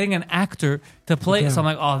retarded by getting an actor to play. So I'm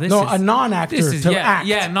like, oh, this No, is a non-actor this is, to yeah, act.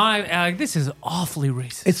 Yeah, like this is awfully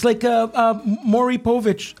racist. It's like a Maury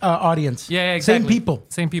Povich audience. yeah, exactly. Same people.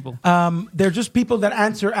 Same people. They're just people that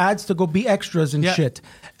answer ads to go be extras and Yeah. shit.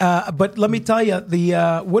 But let me tell you,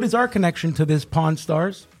 what is our connection to this Pawn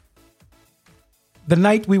Stars? The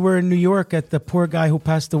night we were in New York at the poor guy who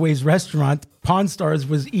passed away's restaurant, Pawn Stars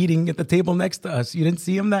was eating at the table next to us. You didn't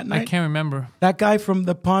see him that I night? can't remember. That guy from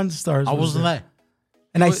the Pawn Stars. I wasn't there.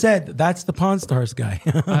 And I said, that's the Pawn Stars guy.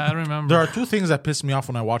 I don't remember. There are two things that piss me off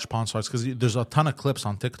when I watch Pawn Stars because there's a ton of clips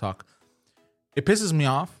on TikTok. It pisses me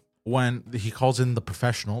off when he calls in the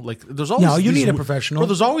professional. Like, there's always No, you these need a professional. Bro,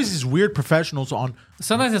 there's always these weird professionals on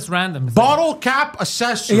Sometimes it's random. It's bottle cap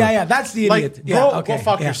assessor. Yeah, that's the Like, idiot. bro, Yeah, okay, go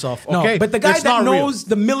fuck yeah. yourself. No, Okay, but the guy It's that not real. knows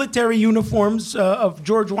the military uniforms of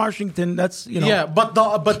George Washington, that's, you know. Yeah,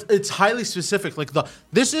 but it's highly specific. Like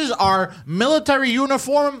this is our military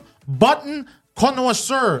uniform button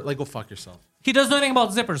connoisseur. Like, go fuck yourself. He doesn't know anything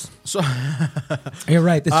about zippers. You're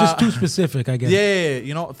right. It's just too specific, I guess. Yeah,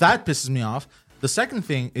 you know that pisses me off. The second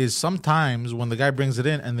thing is sometimes when the guy brings it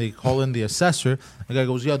in and they call in the assessor, the guy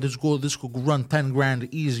goes, "Yeah, this could run 10 grand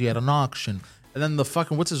easy at an auction." And then the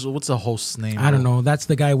fucking what's the host's name? I don't know. That's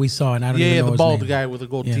the guy we saw, and I don't even know the his bald name. guy with the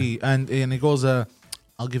goatee, and he goes,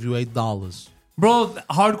 "I'll give you $8." Bro,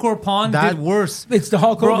 Hardcore Pawn That- did worse. It's the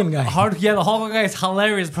Hulk Bro, Hogan guy. The Hulk Hogan guy is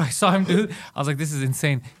hilarious, bro. I saw him, dude. I was like, this is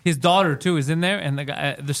insane. His daughter, too, is in there, and the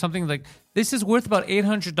guy, there's something like, this is worth about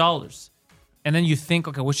 $800. And then you think,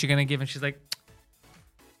 okay, what's she going to give? And she's like,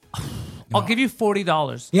 I'll give you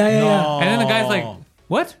 $40. Yeah. And then the guy's like,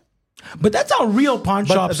 what? But that's how real pawn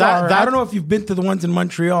But shops that- are. that- I don't know if you've been to the ones in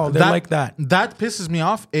Montreal. They're like that. That pisses me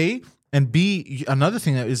off. A and B. Another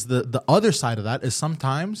thing that is the other side of that is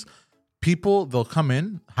sometimes people they'll come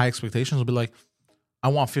in high expectations. Will be like, I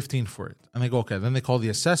want 15 for it, and they go okay. Then they call the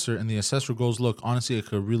assessor, and the assessor goes, look, honestly, it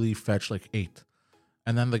could really fetch like 8.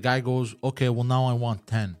 And then the guy goes, okay, well now I want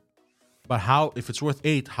 10. But how, if it's worth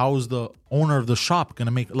 8, how is the owner of the shop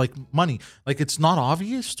gonna make like money? Like, it's not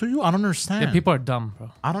obvious to you. I don't understand. Yeah, people are dumb,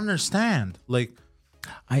 bro. I don't understand. Like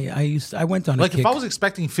I went on like a kick. if I was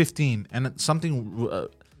expecting 15 and something worth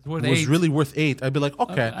was 8. really worth 8, I'd be like,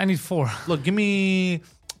 okay, I need 4. look, give me.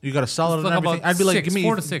 You got to sell it and Let's talk everything. about I'd be like, 6, give me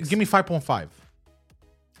 4 to 6. Give me 5.5.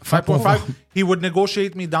 5.5. He would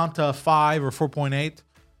negotiate me down to 5 or 4.8.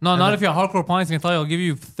 No, not if you're Hardcore Pawn. He's going to tell you, I'll give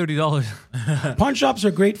you $30. Pawn shops are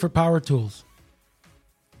great for power tools.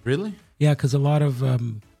 Really? Yeah, because a lot of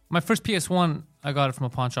My first PS1, I got it from a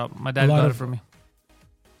pawn shop. My dad A lot got it of- for me.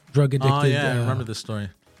 drug addicted. Oh yeah, I remember this story.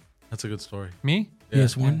 That's a good story. Me?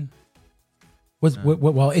 PS1.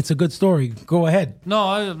 Well, it's a good story. Go ahead.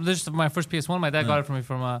 No, this is my first PS1. My dad got it for me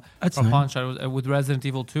from That's from nice. pawn shop. It was, with Resident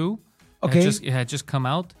Evil 2. And Okay. it had just come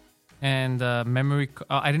out, and memory.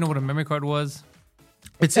 I didn't know what a memory card was.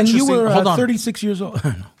 It's And you interesting. were Hold on. 36 years old.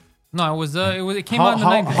 No, it was. It came out in the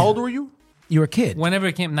How 90s. how old were you? You were a kid. Whenever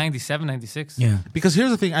it came, 97, 96. Yeah. Because here's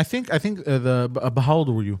the thing. I think how old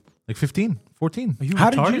were you? Like 15, 14. Are you How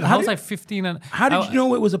did retarded? you- I how was did- like 15. And How did you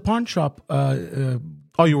know it was a pawn shop?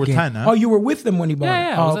 Oh, you were Game? 10, huh? Oh, you were with them when he bought Yeah, it.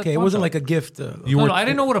 yeah, I was Oh, at okay. It pawn wasn't shop. like a gift. No, I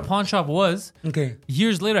didn't know what a pawn shop was. Okay.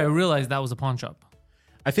 Years later, I realized that was a pawn shop.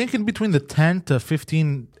 I think in between the 10 to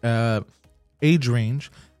 15 age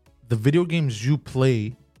range, the video games you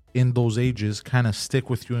play in those ages kind of stick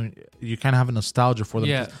with you. And you kind of have a nostalgia for them.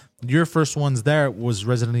 Yeah. Your first ones there was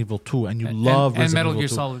Resident Evil 2, and you love and Resident Metal Evil Gear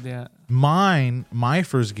 2. Solid. Yeah. My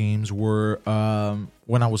first games were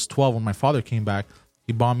when I was 12, when my father came back.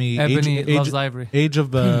 He bought me Ebony Loves Ivory. Age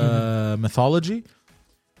of Mythology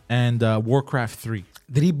and Warcraft 3.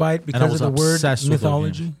 Did he buy it I because was of the word obsessed with those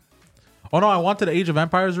mythology? Oh no, I wanted Age of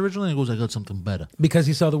Empires originally, and he goes, I got something better. Because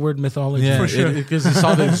he saw the word mythology. Yeah, because he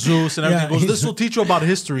saw the Zeus and everything. Yeah, He goes, this will teach you about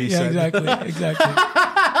history. He Yeah, said. exactly.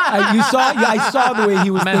 I saw the way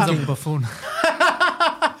he was Man's a thinking. buffoon.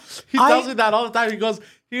 He tells me that all the time. He goes,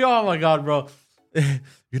 oh my God, bro.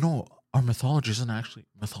 You know, our mythology isn't actually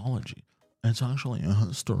mythology. It's actually a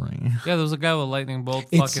history. Yeah, there was a guy with a lightning bolt.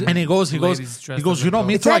 It's- Fucking And he goes, ladies dressed you as know,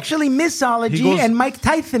 me It's too. actually mythology, He goes- and Mike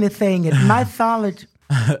Tyson is saying it. Mythology.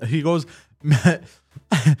 He goes,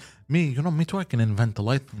 Me too. I can invent the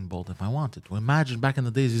lightning bolt if I wanted to. Imagine back in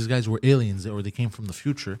the days, these guys were aliens or they came from the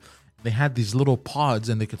future. They had these little pods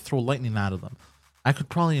and they could throw lightning out of them. I could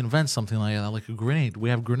probably invent something like that, like a grenade. We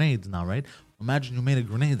have grenades now, right? Imagine you made a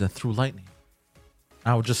grenade that threw lightning.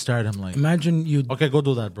 I would just stare at him like, Imagine you. okay, go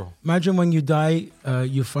do that, bro. Imagine when you die,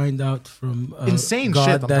 you find out from Insane God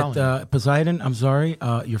shit, I'm that telling Poseidon. I'm sorry,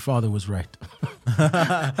 your father was right.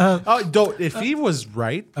 If he was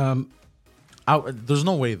right, there's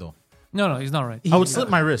no way though. No, he's not right. I would slip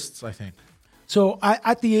my wrists, I think. So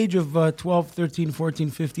at the age of 12, 13, 14,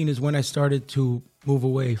 15 is when I started to move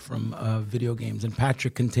away from video games. And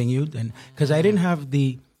Patrick continued. And because I didn't have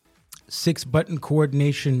the 6-button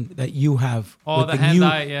coordination that you have. Oh, with the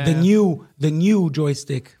hand-eye, yeah. The new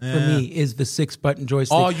joystick for me is the 6-button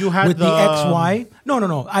joystick. Oh, you had with the XY.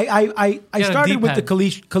 No. I Yeah, started with the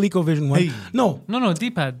D-pad. ColecoVision one. Hey. No. No,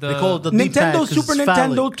 D-pad. They call it the Nintendo, D-pad 'cause Super it's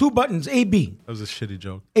Nintendo, phallic. 2 buttons, AB. That was a shitty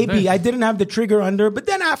joke. AB. I didn't have the trigger under, but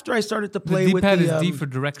then after I started to The play with D-pad the is D for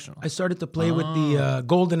directional. I started to play with the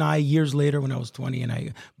GoldenEye years later when I was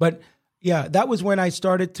 20, but yeah, that was when I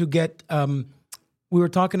started to get. We were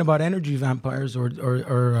talking about energy vampires or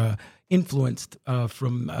influenced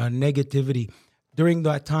from negativity. During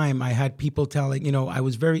that time, I had people telling, I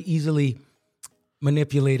was very easily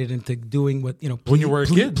manipulated into doing what When you were a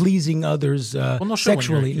kid? pleasing others no shit, when you were a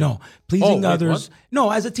sexually. kid. No, pleasing wait, others. what? No,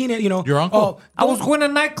 as a teenager, Your uncle? I was going to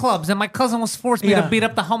nightclubs and my cousin was forcing me Yeah. to beat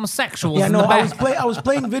up the homosexuals. Yeah, in no, the back. I was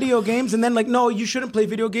playing video games, and then no, you shouldn't play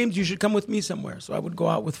video games. You should come with me somewhere. So I would go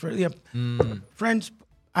out with friends.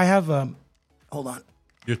 I have hold on.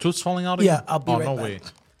 Your tooth's falling out again? Yeah, I'll be right no back. way.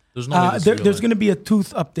 There's no way this is real There's life. going to be a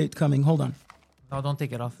tooth update coming. Hold on. No, don't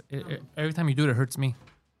take it off. Every time you do it, it hurts me.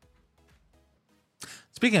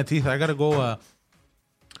 Speaking of teeth, I gotta go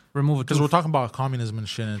Remove it. because we're talking about communism and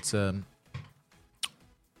shit. And it's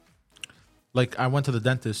like I went to the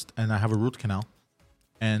dentist and I have a root canal,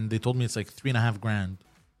 and they told me it's like $3,500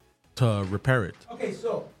 to repair it. Okay,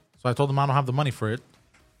 so So I told them I don't have the money for it,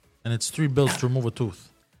 and it's 3 bills to remove a tooth.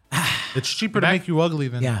 It's cheaper to make you ugly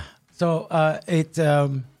than yeah, so I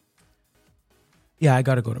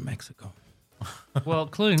got to go to Mexico. Well,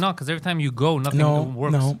 clearly not, because every time you go, nothing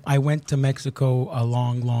works. No, I went to Mexico a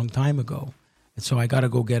long time ago, and so I got to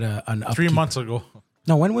go get an 3 upkeep. months ago.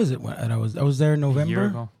 No, when was it? I was there in A year November.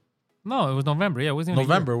 ago. No, it was November. Yeah, it wasn't even a year.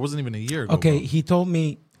 November. It wasn't even a year ago. Okay, bro. he told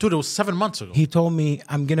me Dude, it was 7 months ago. He told me,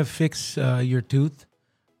 I'm going to fix your tooth,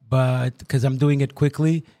 but because I'm doing it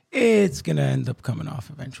quickly, it's going to end up coming off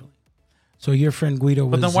eventually. So your friend Guido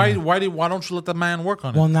was... But then why don't you let the man work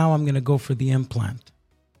on well, it? now I'm going to go for the implant.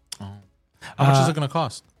 How much is it going to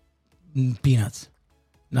cost? Peanuts.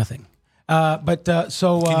 Nothing.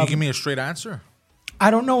 So... Can you give me a straight answer? I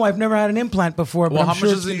don't know. I've never had an implant before, but Well, I'm how sure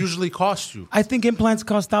much does it usually cost you? I think implants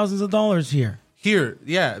cost thousands of dollars here. Here,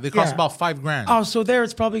 yeah, they cost Yeah. about $5,000. Oh, so there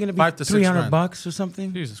it's probably going to be $5 to $6 $300 or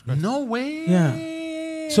something. Jesus Christ. No way.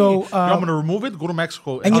 Yeah. So, I'm going to remove it, go to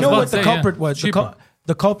Mexico. And you know about what to the say, culprit yeah, was? cheaper.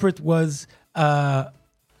 The culprit was a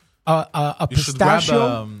You should grab,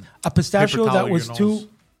 pistachio. A pistachio paper towel that was your too. nose.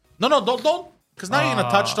 No, don't. Because now you're going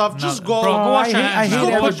to touch stuff. Just go. bro, go wash I your hate, I hands hate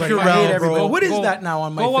now. Go put everybody. Purell, I hate bro. everybody. What is Go- that now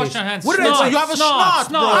on my go face? wash your hands. What did I say? You have a snot,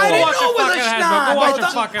 bro. I Go didn't wash know your it was a fucking hands, snot. bro. Go wash I your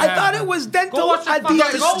thought- fucking I thought hands. it was dental. Go wash your fucking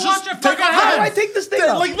hands. Go wash your fucking How do I hands. take this thing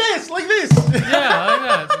off? Like this. Yeah,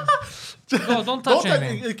 like that. No, don't touch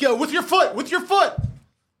anything. Yeah, with your foot.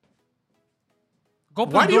 Go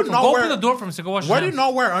open Why the do door you for- not go wear- open the door for me so go wash Why your do you hands.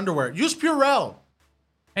 not wear underwear? Use Purell.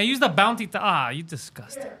 And use the bounty to you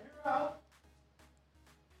disgusting.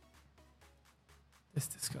 It's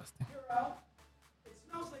disgusting. It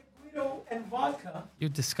smells like Guido and vodka. You're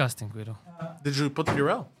disgusting, Guido. Did you put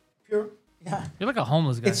Purell? Pure. Yeah. You're like a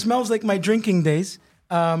homeless guy. It smells like my drinking days.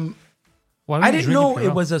 Why were I you didn't drinking know it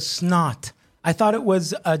Purell? was a snot. I thought it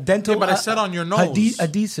was a dental. Yeah, but I said on your nose.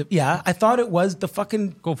 Adhesive. Yeah, I thought it was the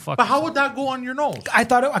fucking. Go fuck. But how would that go on your nose? I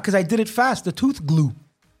thought it because I did it fast. The tooth glue.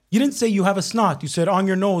 You didn't say you have a snot. You said on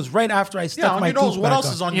your nose right after I stuck Yeah, on my your nose. tooth What back else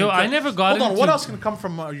on. is on Yo, your I never got Hold on. into- What else can come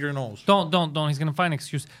from your nose? Don't. He's gonna find an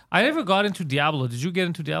excuse. I never got into Diablo. Did you get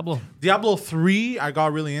into Diablo? Diablo 3, I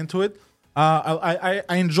got really into it. I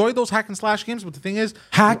enjoy those hack and slash games, but the thing is,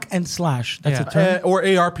 Hack and slash. That's Yeah. a term. or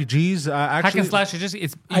ARPGs. Actually, Hack and slash. You're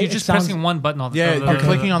it just sounds- pressing one button all the Yeah, time. you're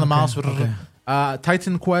clicking on the mouse. okay.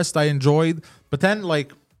 Titan Quest, I enjoyed, but then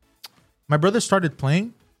like my brother started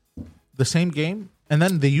playing the same game, and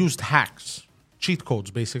then they used hacks, cheat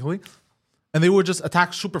codes, basically, and they would just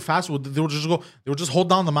attack super fast. They would just hold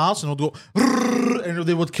down the mouse and it would go, and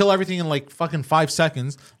they would kill everything in like fucking 5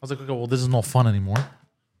 seconds. I was like, okay, well, this is no fun anymore.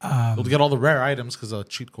 They'll get all the rare items because of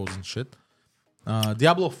cheat codes and shit.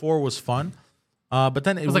 Diablo 4 was fun. But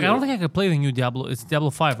then I was like, I don't think I could play the new Diablo. It's Diablo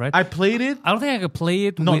 5, right? I played it. I don't think I could play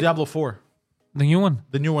it. No, with Diablo 4, the new one.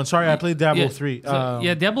 the new one. Sorry, I played Diablo 3.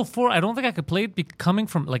 Yeah, Diablo 4. I don't think I could play it coming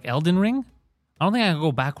from like Elden Ring. I don't think I could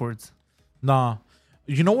go backwards. Nah.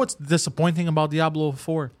 You know what's disappointing about Diablo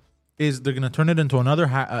 4 is they're gonna turn it into another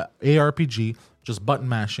ARPG, just button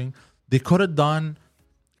mashing. They could have done,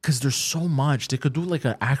 because there's so much. They could do like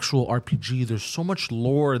an actual RPG. There's so much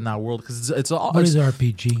lore in that world because it's all What is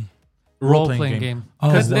RPG? Role-playing game. Oh,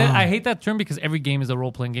 Because wow. I hate that term because every game is a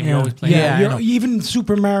role-playing game. You're always playing. Yeah, I know. Even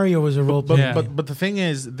Super Mario was a role But, play. but the thing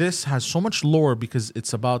is, this has so much lore because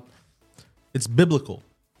it's biblical.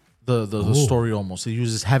 The story almost. It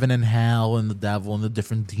uses heaven and hell and the devil and the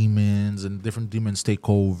different demons take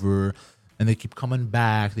over, and they keep coming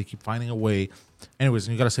back. They keep finding a way. Anyways,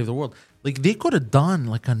 and you gotta save the world. Like they could have done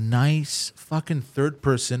like a nice fucking third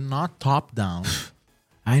person, not top down.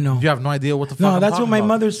 I know. You have no idea what the fuck. No, I'm that's what talking my about.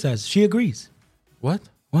 mother says. She agrees. What?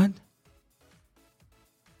 What?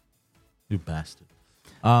 You bastard.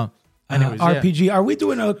 Anyways, yeah. RPG. Are we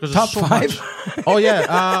doing a There's top so 5 much. Oh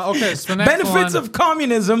yeah. Okay. The next benefits one- of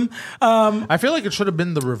communism? I feel like it should have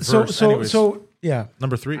been the reverse. Anyways. Yeah.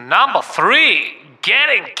 Number 3. Number 3,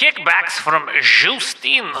 getting kickbacks from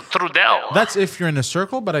Justin Trudeau. That's if you're in a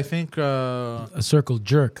circle, but I think A circle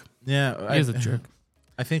jerk. yeah, He is a jerk.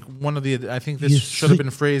 I think this You should have see-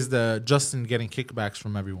 been phrased Justin getting kickbacks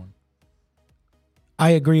from everyone. I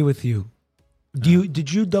agree with you.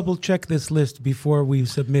 Did you double check this list before we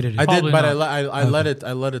submitted it? I did, Probably but not. I let it.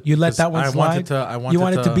 I let it. You let because that one I slide. wanted you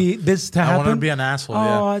wanted to be this to happen. I wanted to be an asshole. Oh,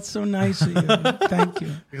 Yeah, that's so nice of you. Thank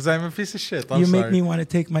you. because I'm a piece of shit. You make me want to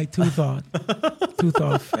take my tooth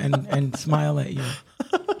off and smile at you.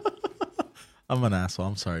 I'm an asshole.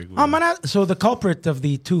 I'm sorry. So the culprit of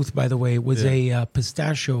the tooth, by the way, was a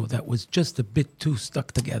pistachio that was just a bit too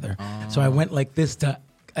stuck together. So I went like this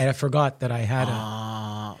I forgot that I had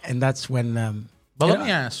and that's when. But let me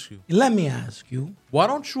ask you. Let me ask you. Why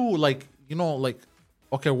don't you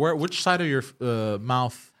okay, which side of your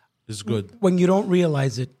mouth is good? When you don't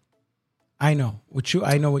realize it, I know what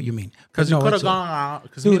you mean. Because you No, could have it's gone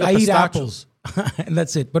out. Dude, I eat apples, and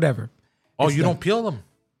that's it. Whatever. Oh, It's you done. don't peel them?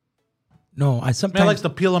 No, I I mean, sometimes I like to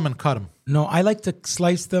peel them and cut them. No, I like to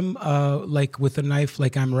slice them like with a knife,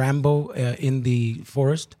 like I'm Rambo in the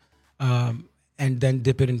forest, and then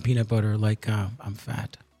dip it in peanut butter, like I'm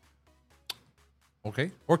fat.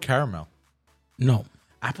 Okay. Or caramel. No,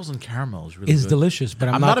 Apples and caramel is really it's good. delicious, but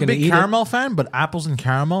I'm I'm not not a going to big eat caramel fan, but apples and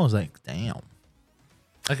caramel is like, damn.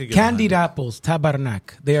 I could it. get Candied behind apples, tabarnak.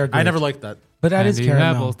 They are. it. Great. I never liked that. But that is Candied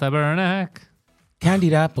caramel. apples, tabernacle.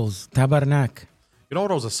 Candied apples, tabarnak. You know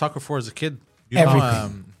what I was a sucker for as a kid? You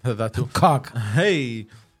Everything. Know, that too. Cock. Hey,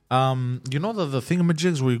 you know the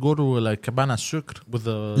thingamajigs where you go to like cabana sucre with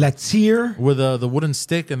the La tire. with the wooden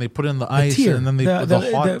stick and they put in the ice Tire. and then they put the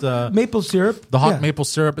hot maple syrup. the hot Yeah. maple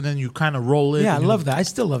syrup and then you kind of roll it. Yeah, I and you- love that. I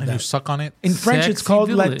still love And you that. suck on it. In French, it's Sexy called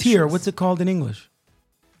la tire. delicious. What's it called in English?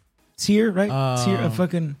 Tire, right? Tire, a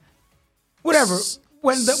fucking whatever.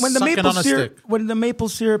 When the sucking maple on a syrup stick. when the maple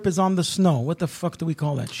syrup is on the snow, what the fuck do we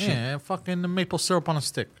call that shit? Yeah, fucking maple syrup on a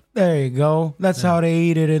stick. There you go. That's how they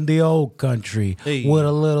eat it in the old country Hey. with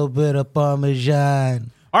a little bit of Parmesan.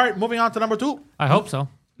 All right, moving on to number 2. I hope so.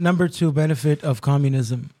 Number 2 benefit of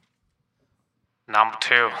communism. Number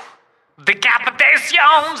 2,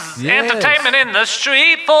 decapitations. Yes. Entertainment in the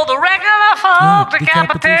street for the regular folk.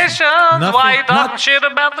 decapitation. Decapitations. Why you Nothing- talking shit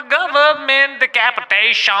about the government?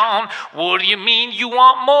 Decapitation. What do you mean you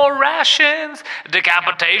want more rations?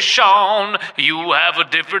 Decapitation. You have a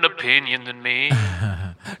different opinion than me.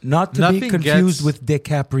 Not to Nothing be confused gets- with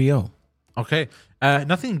DiCaprio. Okay.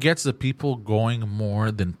 Nothing gets the people going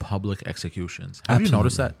more than public executions. Have you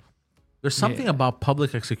noticed that? There's something about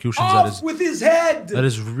public executions Off with his head. that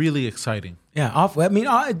is really exciting. Yeah, off. I mean,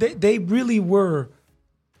 they really were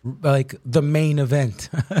like the main event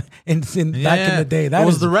back in the day. It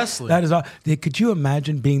was the wrestling. That is all. Could you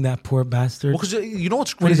imagine being that poor bastard? Well, because you know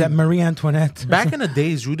what's crazy? What is that, Marie Antoinette? Back in the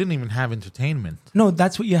days, you didn't even have entertainment. No,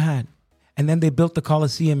 that's what you had. And then they built the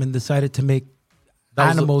Colosseum and decided to make That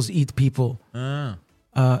was animals eat people.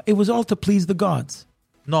 It was all to please the gods.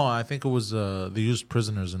 No, I think it was they used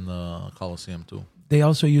prisoners in the Colosseum too. They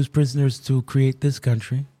also used prisoners to create this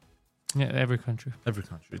country. Yeah, every country. Every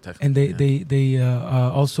country, technically. And yeah. they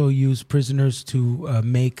also use prisoners to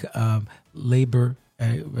make labor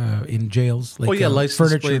in jails, like license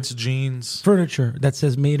furniture. plates, jeans. Furniture that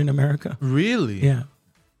says "Made in America." Really? Yeah,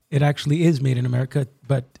 it actually is made in America,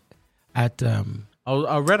 but at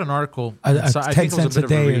I read an article. at I 10 think it was cents a bit of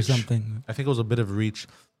day or reach. something. I think it was a bit of reach,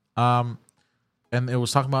 and it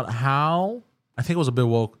was talking about how I think it was a bit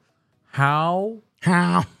woke. How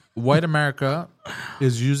How? white America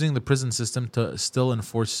is using the prison system to still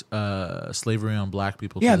enforce slavery on black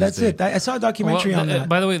people. Yeah, to this that's day. it. I saw a documentary on that.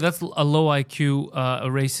 By the way, that's a low IQ, a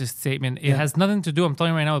racist statement. It has nothing to do, I'm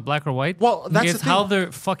telling you right now, with black or white. Well, that's it's the how thing.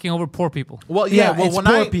 they're fucking over poor people. Well, Yeah, well, it's when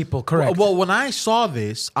poor people, correct. Well, when I saw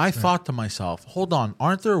this, I thought to myself, "Hold on,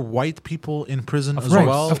 aren't there white people in prison as Right,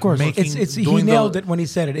 well?" of course. making- He doing nailed it when he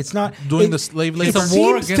said it. It's not doing it- the slave It labor. It's a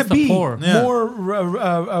war seems against to the be poor. Yeah. more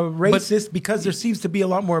racist because there seems to be a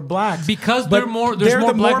lot more blacks. Because But there's more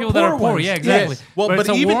the black people that are poor. ones. Yeah, exactly. Yes. Well, but but it's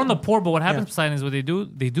a even- war on the poor. But what happens, Poseidon, is what they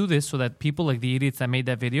do this so that people like the idiots that made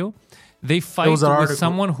that video, they fight was an with article.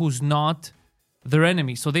 someone who's not their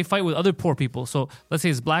enemy. So they fight with other poor people. So let's say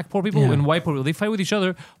it's black poor people Yeah. and white poor people. They fight with each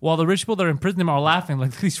other while the rich people that are in prison are laughing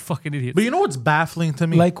like these fucking idiots. But you know what's baffling to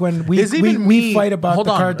me? Like when we Is even we me- fight about Hold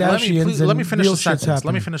the on, Kardashians let and me finish real the shit's sentence.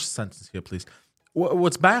 Let me happening. finish the sentence here, please.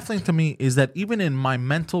 What's baffling to me is that even in my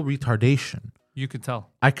mental retardation, you could tell.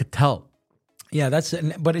 I could tell. Yeah,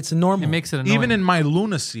 but it's normal. It makes it annoying. Even in my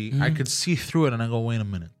lunacy, I Mm-hmm. could see through it, and I go, "Wait a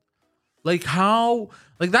minute." Like how?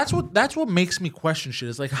 Like that's what makes me question shit.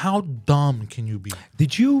 Is like how dumb can you be?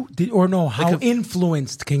 How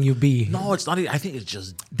influenced can you be? No, it's not. I think it's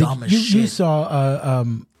just Did dumb as you shit. saw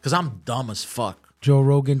Because I'm dumb as fuck. Joe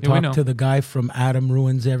Rogan Yeah, we talk know. to the guy from Adam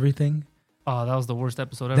Ruins Everything? Oh, that was the worst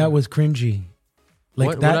episode ever. That was cringy. Like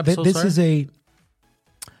What that. episode, This sorry? is a.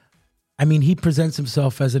 I mean, he presents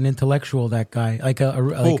himself as an intellectual. That guy,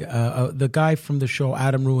 the guy from the show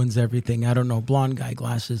Adam Ruins Everything. I don't know, blonde guy,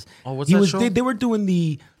 glasses. Oh, what's he that was. show? They were doing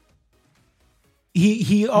the.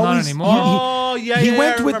 He always anymore. Oh, yeah, he yeah,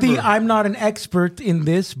 went I with the remember. I'm not an expert in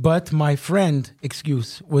this, but my friend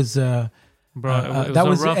excuse was. Bro, it that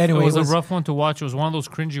was was a rough, anyway, it was it was- a rough one to watch. It was one of those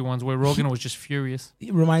cringy ones where Rogan was just furious.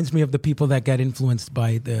 It reminds me of the people that get influenced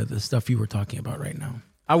by the stuff you were talking about right now.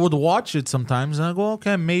 I would watch it sometimes, and I go,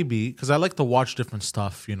 "Okay, maybe," because I like to watch different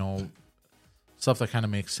stuff. You know, stuff that kind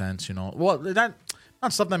of makes sense. You know, well, not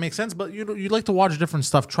stuff that makes sense, but you like to watch different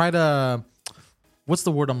stuff. Try to. What's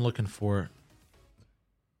the word I'm looking for?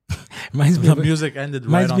 Reminds me The of music ended right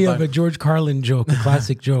reminds on me time. of a George Carlin joke, a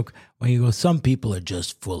classic joke, when he goes, "Some people are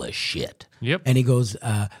just full of shit." Yep. And he goes,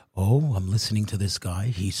 "Oh, I'm listening to this guy.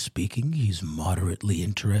 He's speaking. He's moderately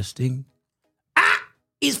interesting.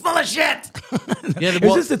 He's full of shit." Yeah, It's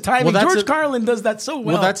just the timing. that's George a- Carlin does that so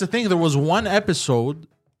well. Well, that's the thing. There was one episode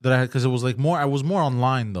that I had because it was like more. I was more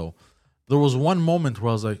online though. There was one moment where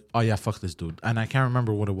I was like, "Oh yeah, fuck this dude," and I can't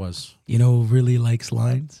remember what it was. You know who really likes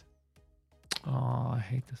lines? Oh, I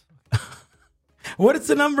hate this. What is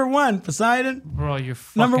the number one, Poseidon? Bro, you're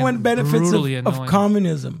fucking Number one benefits brutally of annoying.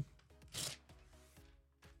 communism.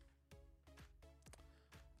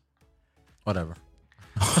 Whatever.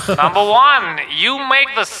 Number one, you make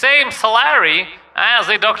the same salary as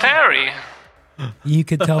a doctor. You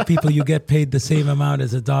could tell people you get paid the same amount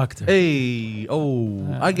as a doctor. Hey,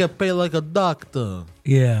 I get paid like a doctor.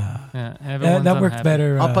 Yeah. Yeah, everyone's That worked unhappy.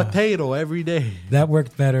 better. A potato every day. That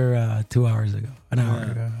worked better 2 hours ago, an hour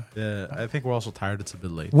ago. Yeah, I think we're also tired. It's a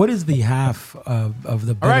bit late. What is the half of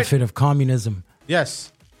the All right. benefit of communism?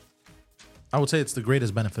 Yes, I would say it's the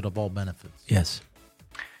greatest benefit of all benefits. Yes.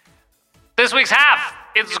 This week's half.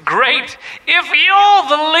 It's great if you're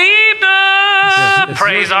the leader.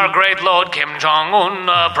 Praise our great Lord Kim Jong-un.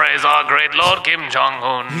 Praise our great Lord Kim He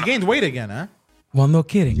Jong-un. gained weight again, huh? Well, no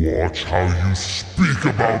kidding. Watch how you speak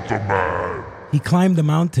about the man. He climbed the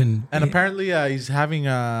mountain. And apparently, he's having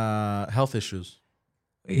health issues.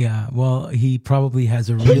 Yeah, well, he probably has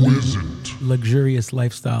a Who really isn't? luxurious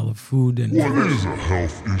lifestyle of food. And What is a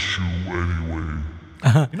health issue anyway?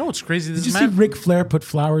 You know what's crazy? This did you see man. Ric Flair put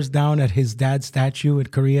flowers down at his dad's statue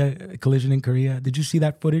at Korea, collision in Korea? Did you see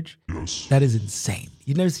that footage? Yes. That is insane.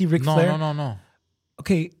 You never see Ric Flair? No.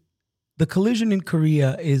 Okay, the collision in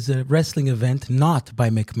Korea is a wrestling event not by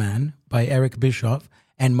McMahon, by Eric Bischoff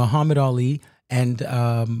and Muhammad Ali and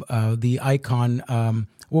the icon.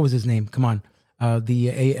 What was his name? Come on,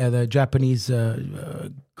 the Japanese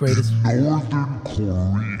greatest. Northern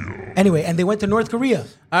Korea. Anyway, and they went to North Korea.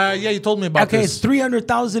 Yeah, you told me about Okay, this. it's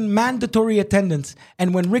 300,000 mandatory attendance.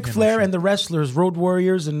 And when Ric Flair and the wrestlers, Road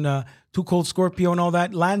Warriors and Too Cold Scorpio and all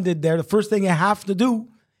that landed there, the first thing they have to do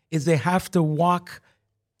is they have to walk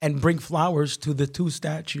and bring flowers to the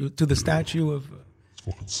statue of. It's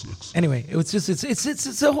fucking sexy. Anyway, it was just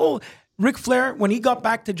it's a whole. Ric Flair, when he got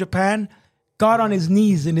back to Japan, got on his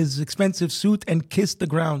knees in his expensive suit and kissed the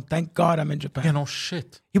ground. Thank God I'm in Japan. Yeah, no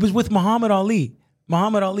shit. He was with Muhammad Ali.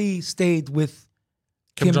 Muhammad Ali stayed with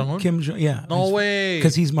Kim Jong-un? Yeah. No way.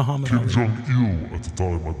 Because he's Muhammad Kim Ali. Jong-il at the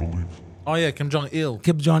time, I believe. Oh yeah, Kim Jong-il.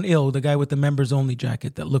 Kim Jong-il, the guy with the members only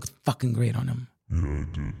jacket that looked fucking great on him. Yeah, I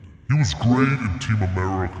did. He was great in Team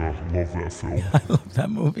America. Love that film. I love that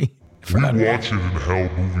movie. We watch it in Hell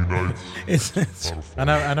movie nights. It's I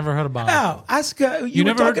never heard about it. now ask You were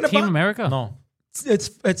never heard talking Team about America? No. it's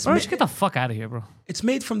Bro, just get the fuck out of here, bro. it's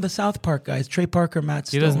made from the South Park guys, Trey Parker, Matt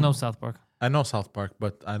He Stone. doesn't know South Park I know South Park,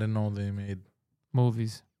 but I didn't know they made.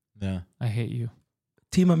 movies. Yeah. I hate you.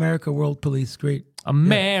 Team America, World Police, great.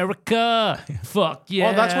 America. Fuck yeah.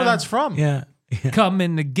 Oh, that's where that's from. Yeah.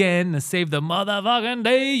 Coming again to save the motherfucking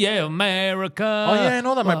day. Yeah, America. Oh yeah, I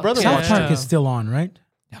know that. My brother South watched Park it. is still on, right?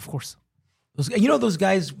 Yeah, of course. Those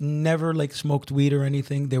guys never like smoked weed or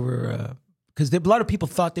anything. They were because a lot of people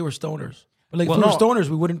thought they were stoners. But like Well, if we no. were stoners,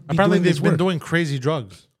 we wouldn't be Apparently, doing this they've been work. doing crazy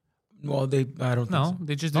drugs. Well, I don't think No, so.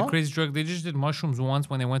 they just did crazy drug. They just did mushrooms once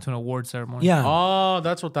when they went to an award ceremony. Yeah. Oh,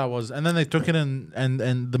 that's what that was. And then they took it in, and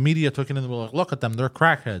the media took it in. And were like, look at them, they're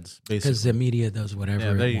crackheads, Because basically. the media does whatever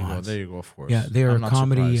Yeah, there it you go. wants. There you go. Of course. Yeah, they are I'm not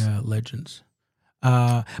comedy surprised. legends.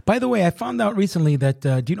 By the way, I found out recently that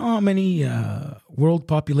do you know how many world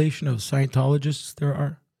population of Scientologists there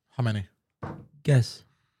are? How many? Guess.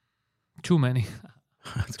 Too many.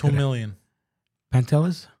 2 million.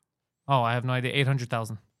 Pantelis? Oh, I have no idea.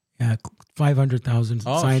 800,000. Yeah, 500,000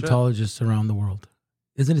 Oh, shit. Scientologists around the world.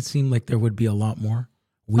 Doesn't it seem like there would be a lot more?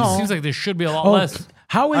 It seems like there should be a lot Oh, less.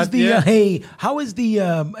 how is the yeah. how is the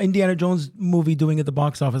Indiana Jones movie doing at the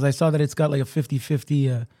box office? I saw that it's got like a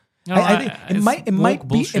 50-50 No, I think it it's might woke be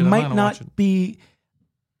bullshit. it I'm might gonna not watch it. be.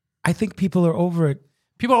 I think people are over it.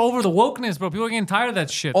 People are over the wokeness, bro. People are getting tired of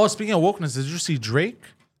that shit. Oh, speaking of wokeness, did you see Drake?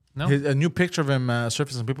 No. A new picture of him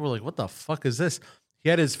surfaced, and people were like, "What the fuck is this?" He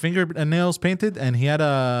had his fingernails painted, and he had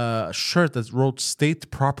a shirt that wrote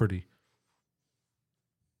 "State Property."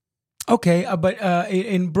 Okay, but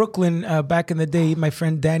in Brooklyn back in the day, my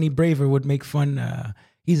friend Danny Braver would make fun.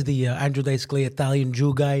 He's the Andrew Dice Clay Italian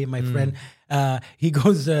Jew guy, my friend. He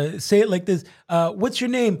goes, say it like this. What's your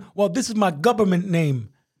name? Well, this is my government name.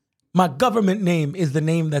 My government name is the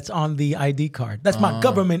name that's on the ID card. That's my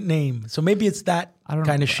government name. So maybe it's that don't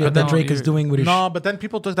kind know. of shit I that don't Drake know. is doing with his No, but then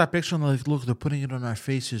people took that picture and like, look, they're putting it on our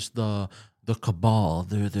faces. The cabal.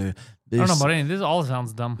 They're I don't know about anything. This all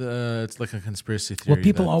sounds dumb. it's like a conspiracy theory. Well,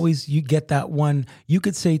 people that- always, you get that one. You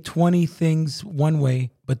could say 20 things one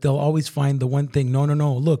way, but they'll always find the one thing. No.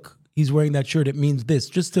 Look, he's wearing that shirt. It means this.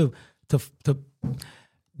 Just to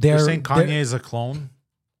You're saying Kanye is a clone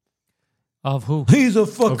Of who? He's a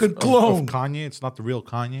of, fucking of- clone. of Kanye. It's not the real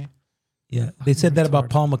Kanye. Yeah, they said that about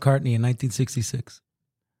Paul McCartney in 1966.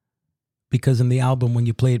 Because in the album, when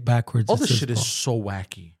you play it backwards, All it this says shit Paul. is so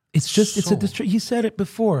wacky. It's just, it's a so- distraction. You said it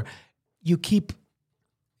before. You keep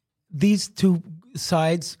these two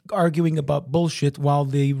sides arguing about bullshit while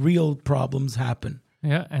the real problems happen.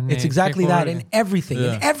 Yeah, and It's they exactly take that over in everything,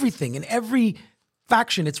 Yeah. in every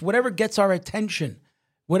faction. It's whatever gets our attention,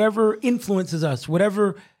 whatever influences us,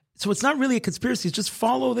 whatever. So it's not really a conspiracy. It's just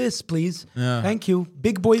follow this, please. Yeah. Thank you.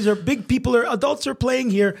 Big people are adults are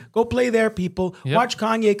playing here. Go play there, people. Yep. Watch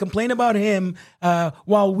Kanye complain about him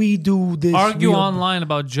while we do this. argue real- online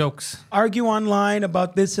about jokes. argue online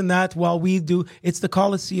about this and that while we do. It's the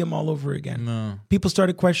Coliseum all over again. No. People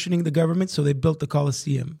started questioning the government, so they built the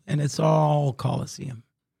Coliseum, and it's all Coliseum.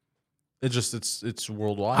 It's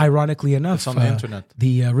worldwide. Ironically enough, It's on the internet.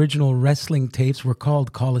 the original wrestling tapes were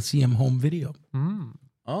called Coliseum Home Video.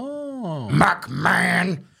 Oh.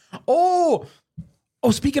 McMahon. Oh,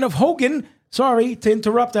 speaking of Hogan, sorry to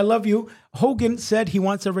interrupt. I love you. Hogan said he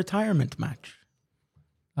wants a retirement match.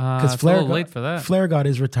 It's a little late for that. Flair got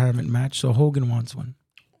his retirement match, so Hogan wants one.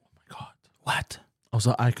 God. What?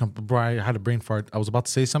 Bro, I had a brain fart. I was about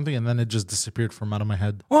to say something and then it just disappeared from out of my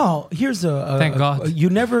head. Well, here's a Thank God. You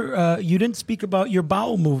never you didn't speak about your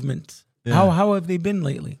bowel movement. Yeah. How have they been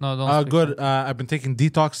lately? No, don't. speak Good. I've been taking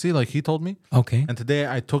detox tea like he told me. Okay. And today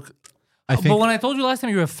I took, I think. But when I told you last time,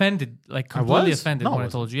 you were offended, like completely was? offended No, I when I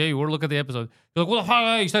wasn't. told you. Yeah, you were. Look at the episode. You're like, "What the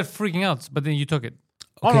fuck?" You started freaking out, but then you took it.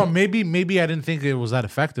 Oh no, maybe I didn't think it was that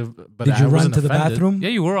effective. But Did I you run wasn't to the offended. bathroom? Yeah,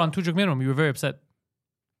 you were on 2 drug minimum. You were very upset.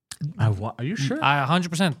 Are you sure?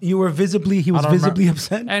 100%. You were visibly. He was don't visibly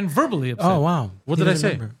upset. And verbally upset. Oh wow. What He did I didn't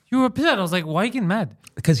say? remember. You were upset. I was like, why are you getting mad?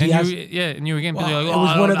 Because he and asked. and you were getting Well, like, it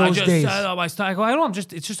was one of those days. I go, I don't.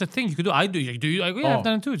 It's just a thing you could do. I do. You do. You? I go, yeah, I've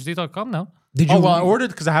done it too. Just they thought, come now. Did you? Oh well, I ordered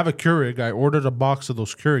because I have a Keurig. I ordered a box of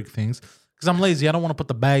those Keurig things because I'm lazy. I don't want to put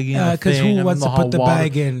the bag in. Because who wants to put the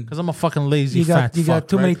bag in? Because I'm a fucking lazy You got fat fuck,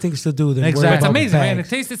 too many right? things to do. Than Exactly. worry It's about amazing, man. It bags.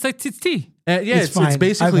 tastes. It's like it's tea. Yeah, It's it's fine.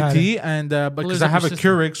 basically I've had tea, and because Well, I it's have a like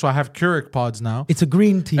your Keurig, so I have Keurig pods now, It's a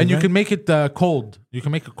green tea. and you right? can make it cold. You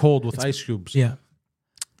can make it cold with ice cubes. Yeah.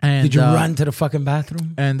 And Did you run to the fucking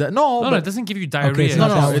bathroom? And No, but it doesn't give you diarrhea. Okay, it's No, not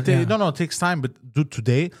no, that one, yeah. it takes time. But dude,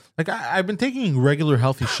 today, like I've been taking regular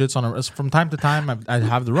healthy shits from time to time. I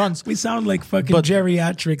have the runs. We sound like fucking But-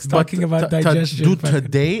 geriatrics talking about digestion. Dude, fucking-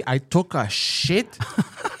 today I took a shit,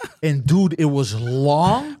 and dude, it was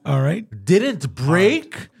long. All right. Didn't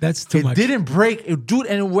break. That's too It much. didn't break, dude,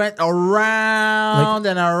 and it went around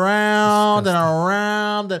and around and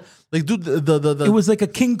around. And, like, dude, the It was like a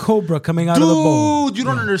king cobra coming out of the bowl. dude, you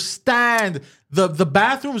don't understand. The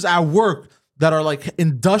bathrooms at work that are like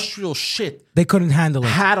industrial shit They couldn't handle it.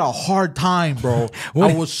 had a hard time, bro.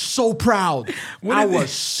 What- I was so proud. What I did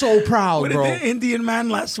was so proud, What bro. did the Indian man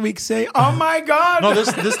last week say? Oh my God. No,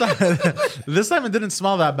 this time it didn't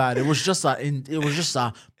smell that bad. It was just a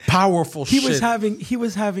powerful he shit.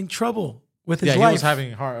 was having trouble with his Yeah, life. he was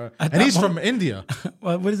having hard, At and that he's moment. from India.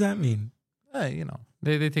 Well, what does that mean? Hey, you know,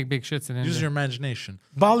 They take big shits in India. use your imagination.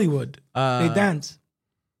 Bollywood. They dance.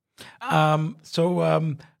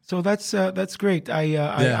 So that's great.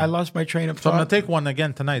 I lost my train of So I'm gonna thought. take one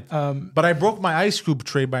again tonight. But I broke my ice cube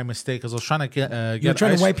tray by mistake because I was trying to get. You're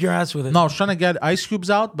trying ice- to wipe your ass with it. No, I was trying to get ice cubes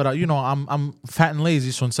out, but I'm fat and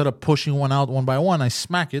lazy, so instead of pushing one out one by one, I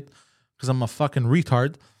smack it because I'm a fucking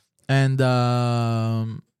retard, and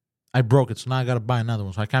I broke it. So now I gotta buy another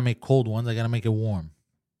one. So I can't make cold ones. I gotta make it warm.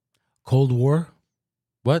 Cold War,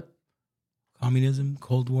 What? communism,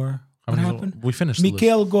 Cold War. What happened? We finished. the list.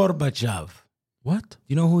 Mikhail Gorbachev. What?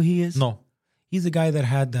 You know who he is? No. He's the guy that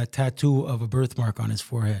had that tattoo of a birthmark on his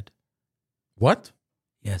forehead. What?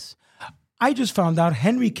 Yes. I just found out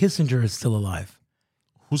Henry Kissinger is still alive.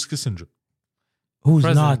 Who's Kissinger? Who's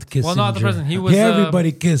President. not Kissinger? Well, not the president. He was, Yeah,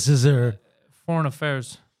 everybody kisses her. Foreign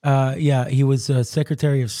Affairs. Yeah, he was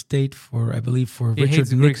Secretary of State for, I believe, for He hates Richard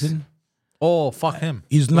the Greeks. Nixon. Oh, fuck him.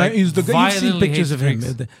 He's Like, not. He's the guy. You've seen violently pictures hates of him.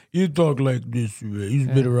 Greeks. You talk like this. He's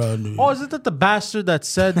been around. Oh, isn't that the bastard that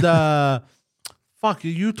said, fuck,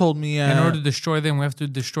 you told me. In order to destroy them, we have to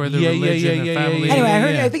destroy their Yeah, religion, yeah, their yeah, family. yeah, Anyway, I yeah,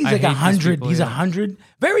 heard. yeah. I think he's I like hate these 100. people, He's yeah. 100.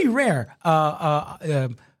 Very rare.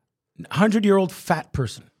 100-year-old fat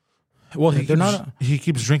person. Well, They're not he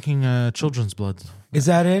keeps drinking children's blood. Is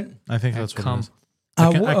that it? I think that's what cum. it is.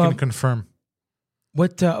 I can confirm.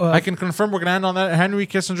 What? I can confirm we're going to end on that. Henry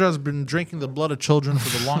Kissinger has been drinking the blood of children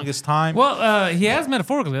for the longest time. Well, he has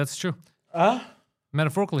metaphorically. That's true.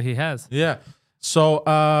 Metaphorically, he has. Yeah. So,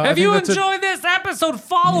 Have you enjoyed this episode?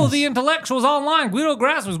 Follow the intellectuals online. Guido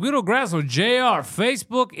Grasso, JR,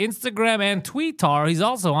 Facebook, Instagram, and Twitter. He's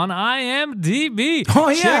also on IMDb. Oh,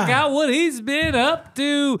 yeah. Check out what he's been up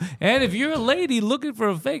to. And if you're a lady looking for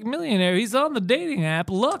a fake millionaire, he's on the dating app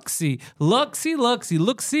Luxy.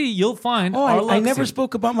 Luxy. You'll find our I never Luxy.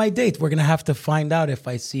 spoke about my date. We're gonna have to find out if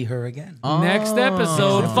I see her again. Next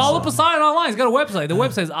episode. Follow Poseidon online. He's got a website. The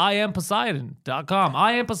website is IamPoseidon.com.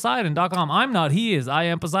 IamPoseidon.com. I'm not. He is.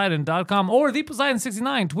 IamPoseidon.com or the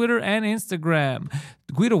Poseidon69, Twitter and Instagram.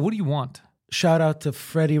 Guido, what do you want? Shout out to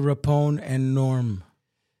Freddie Rapone and Norm.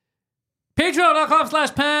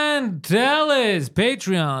 Patreon.com/Pantelis.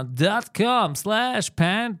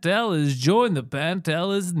 Patreon.com/Pantelis. Join the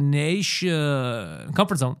Pantelis Nation.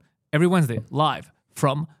 Comfort Zone every Wednesday live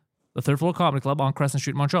from the Third Floor Comedy Club on Crescent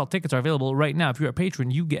Street in Montreal. Tickets are available right now. If you're a patron,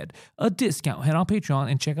 you get a discount. Head on Patreon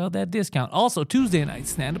and check out that discount. Also, Tuesday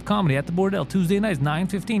nights, stand-up comedy at the Bordel. Tuesday nights,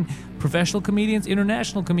 9:15. Professional comedians,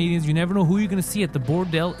 international comedians. You never know who you're going to see at the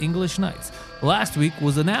Bordel English nights. Last week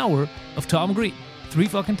was an hour of Tom Green. 3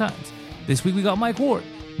 fucking times. This week we got Mike Ward.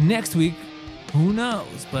 Next week, who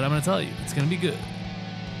knows? But I'm going to tell you, it's going to be good.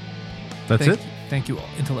 That's it? Thank you all.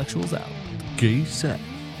 Intellectuals out. Gay sex.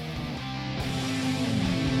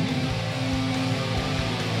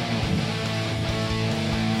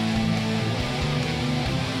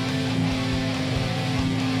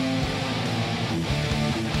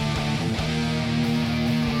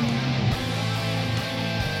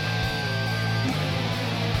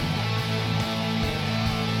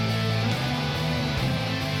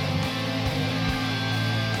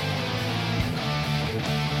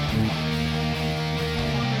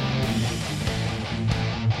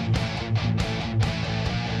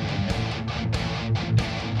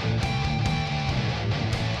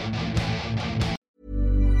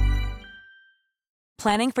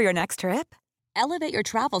 Planning for your next trip? Elevate your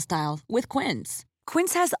travel style with Quince.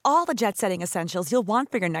 Quince has all the jet-setting essentials you'll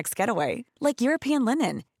want for your next getaway, like European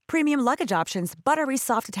linen, premium luggage options, buttery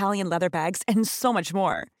soft Italian leather bags, and so much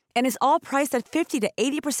more. And is all priced at 50 to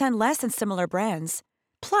 80% less than similar brands.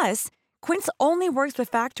 Plus, Quince only works with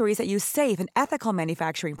factories that use safe and ethical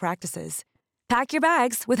manufacturing practices. Pack your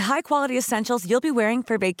bags with high-quality essentials you'll be wearing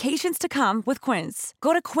for vacations to come with Quince.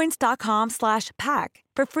 Go to quince.com/pack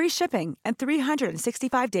for free shipping and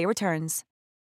 365-day returns.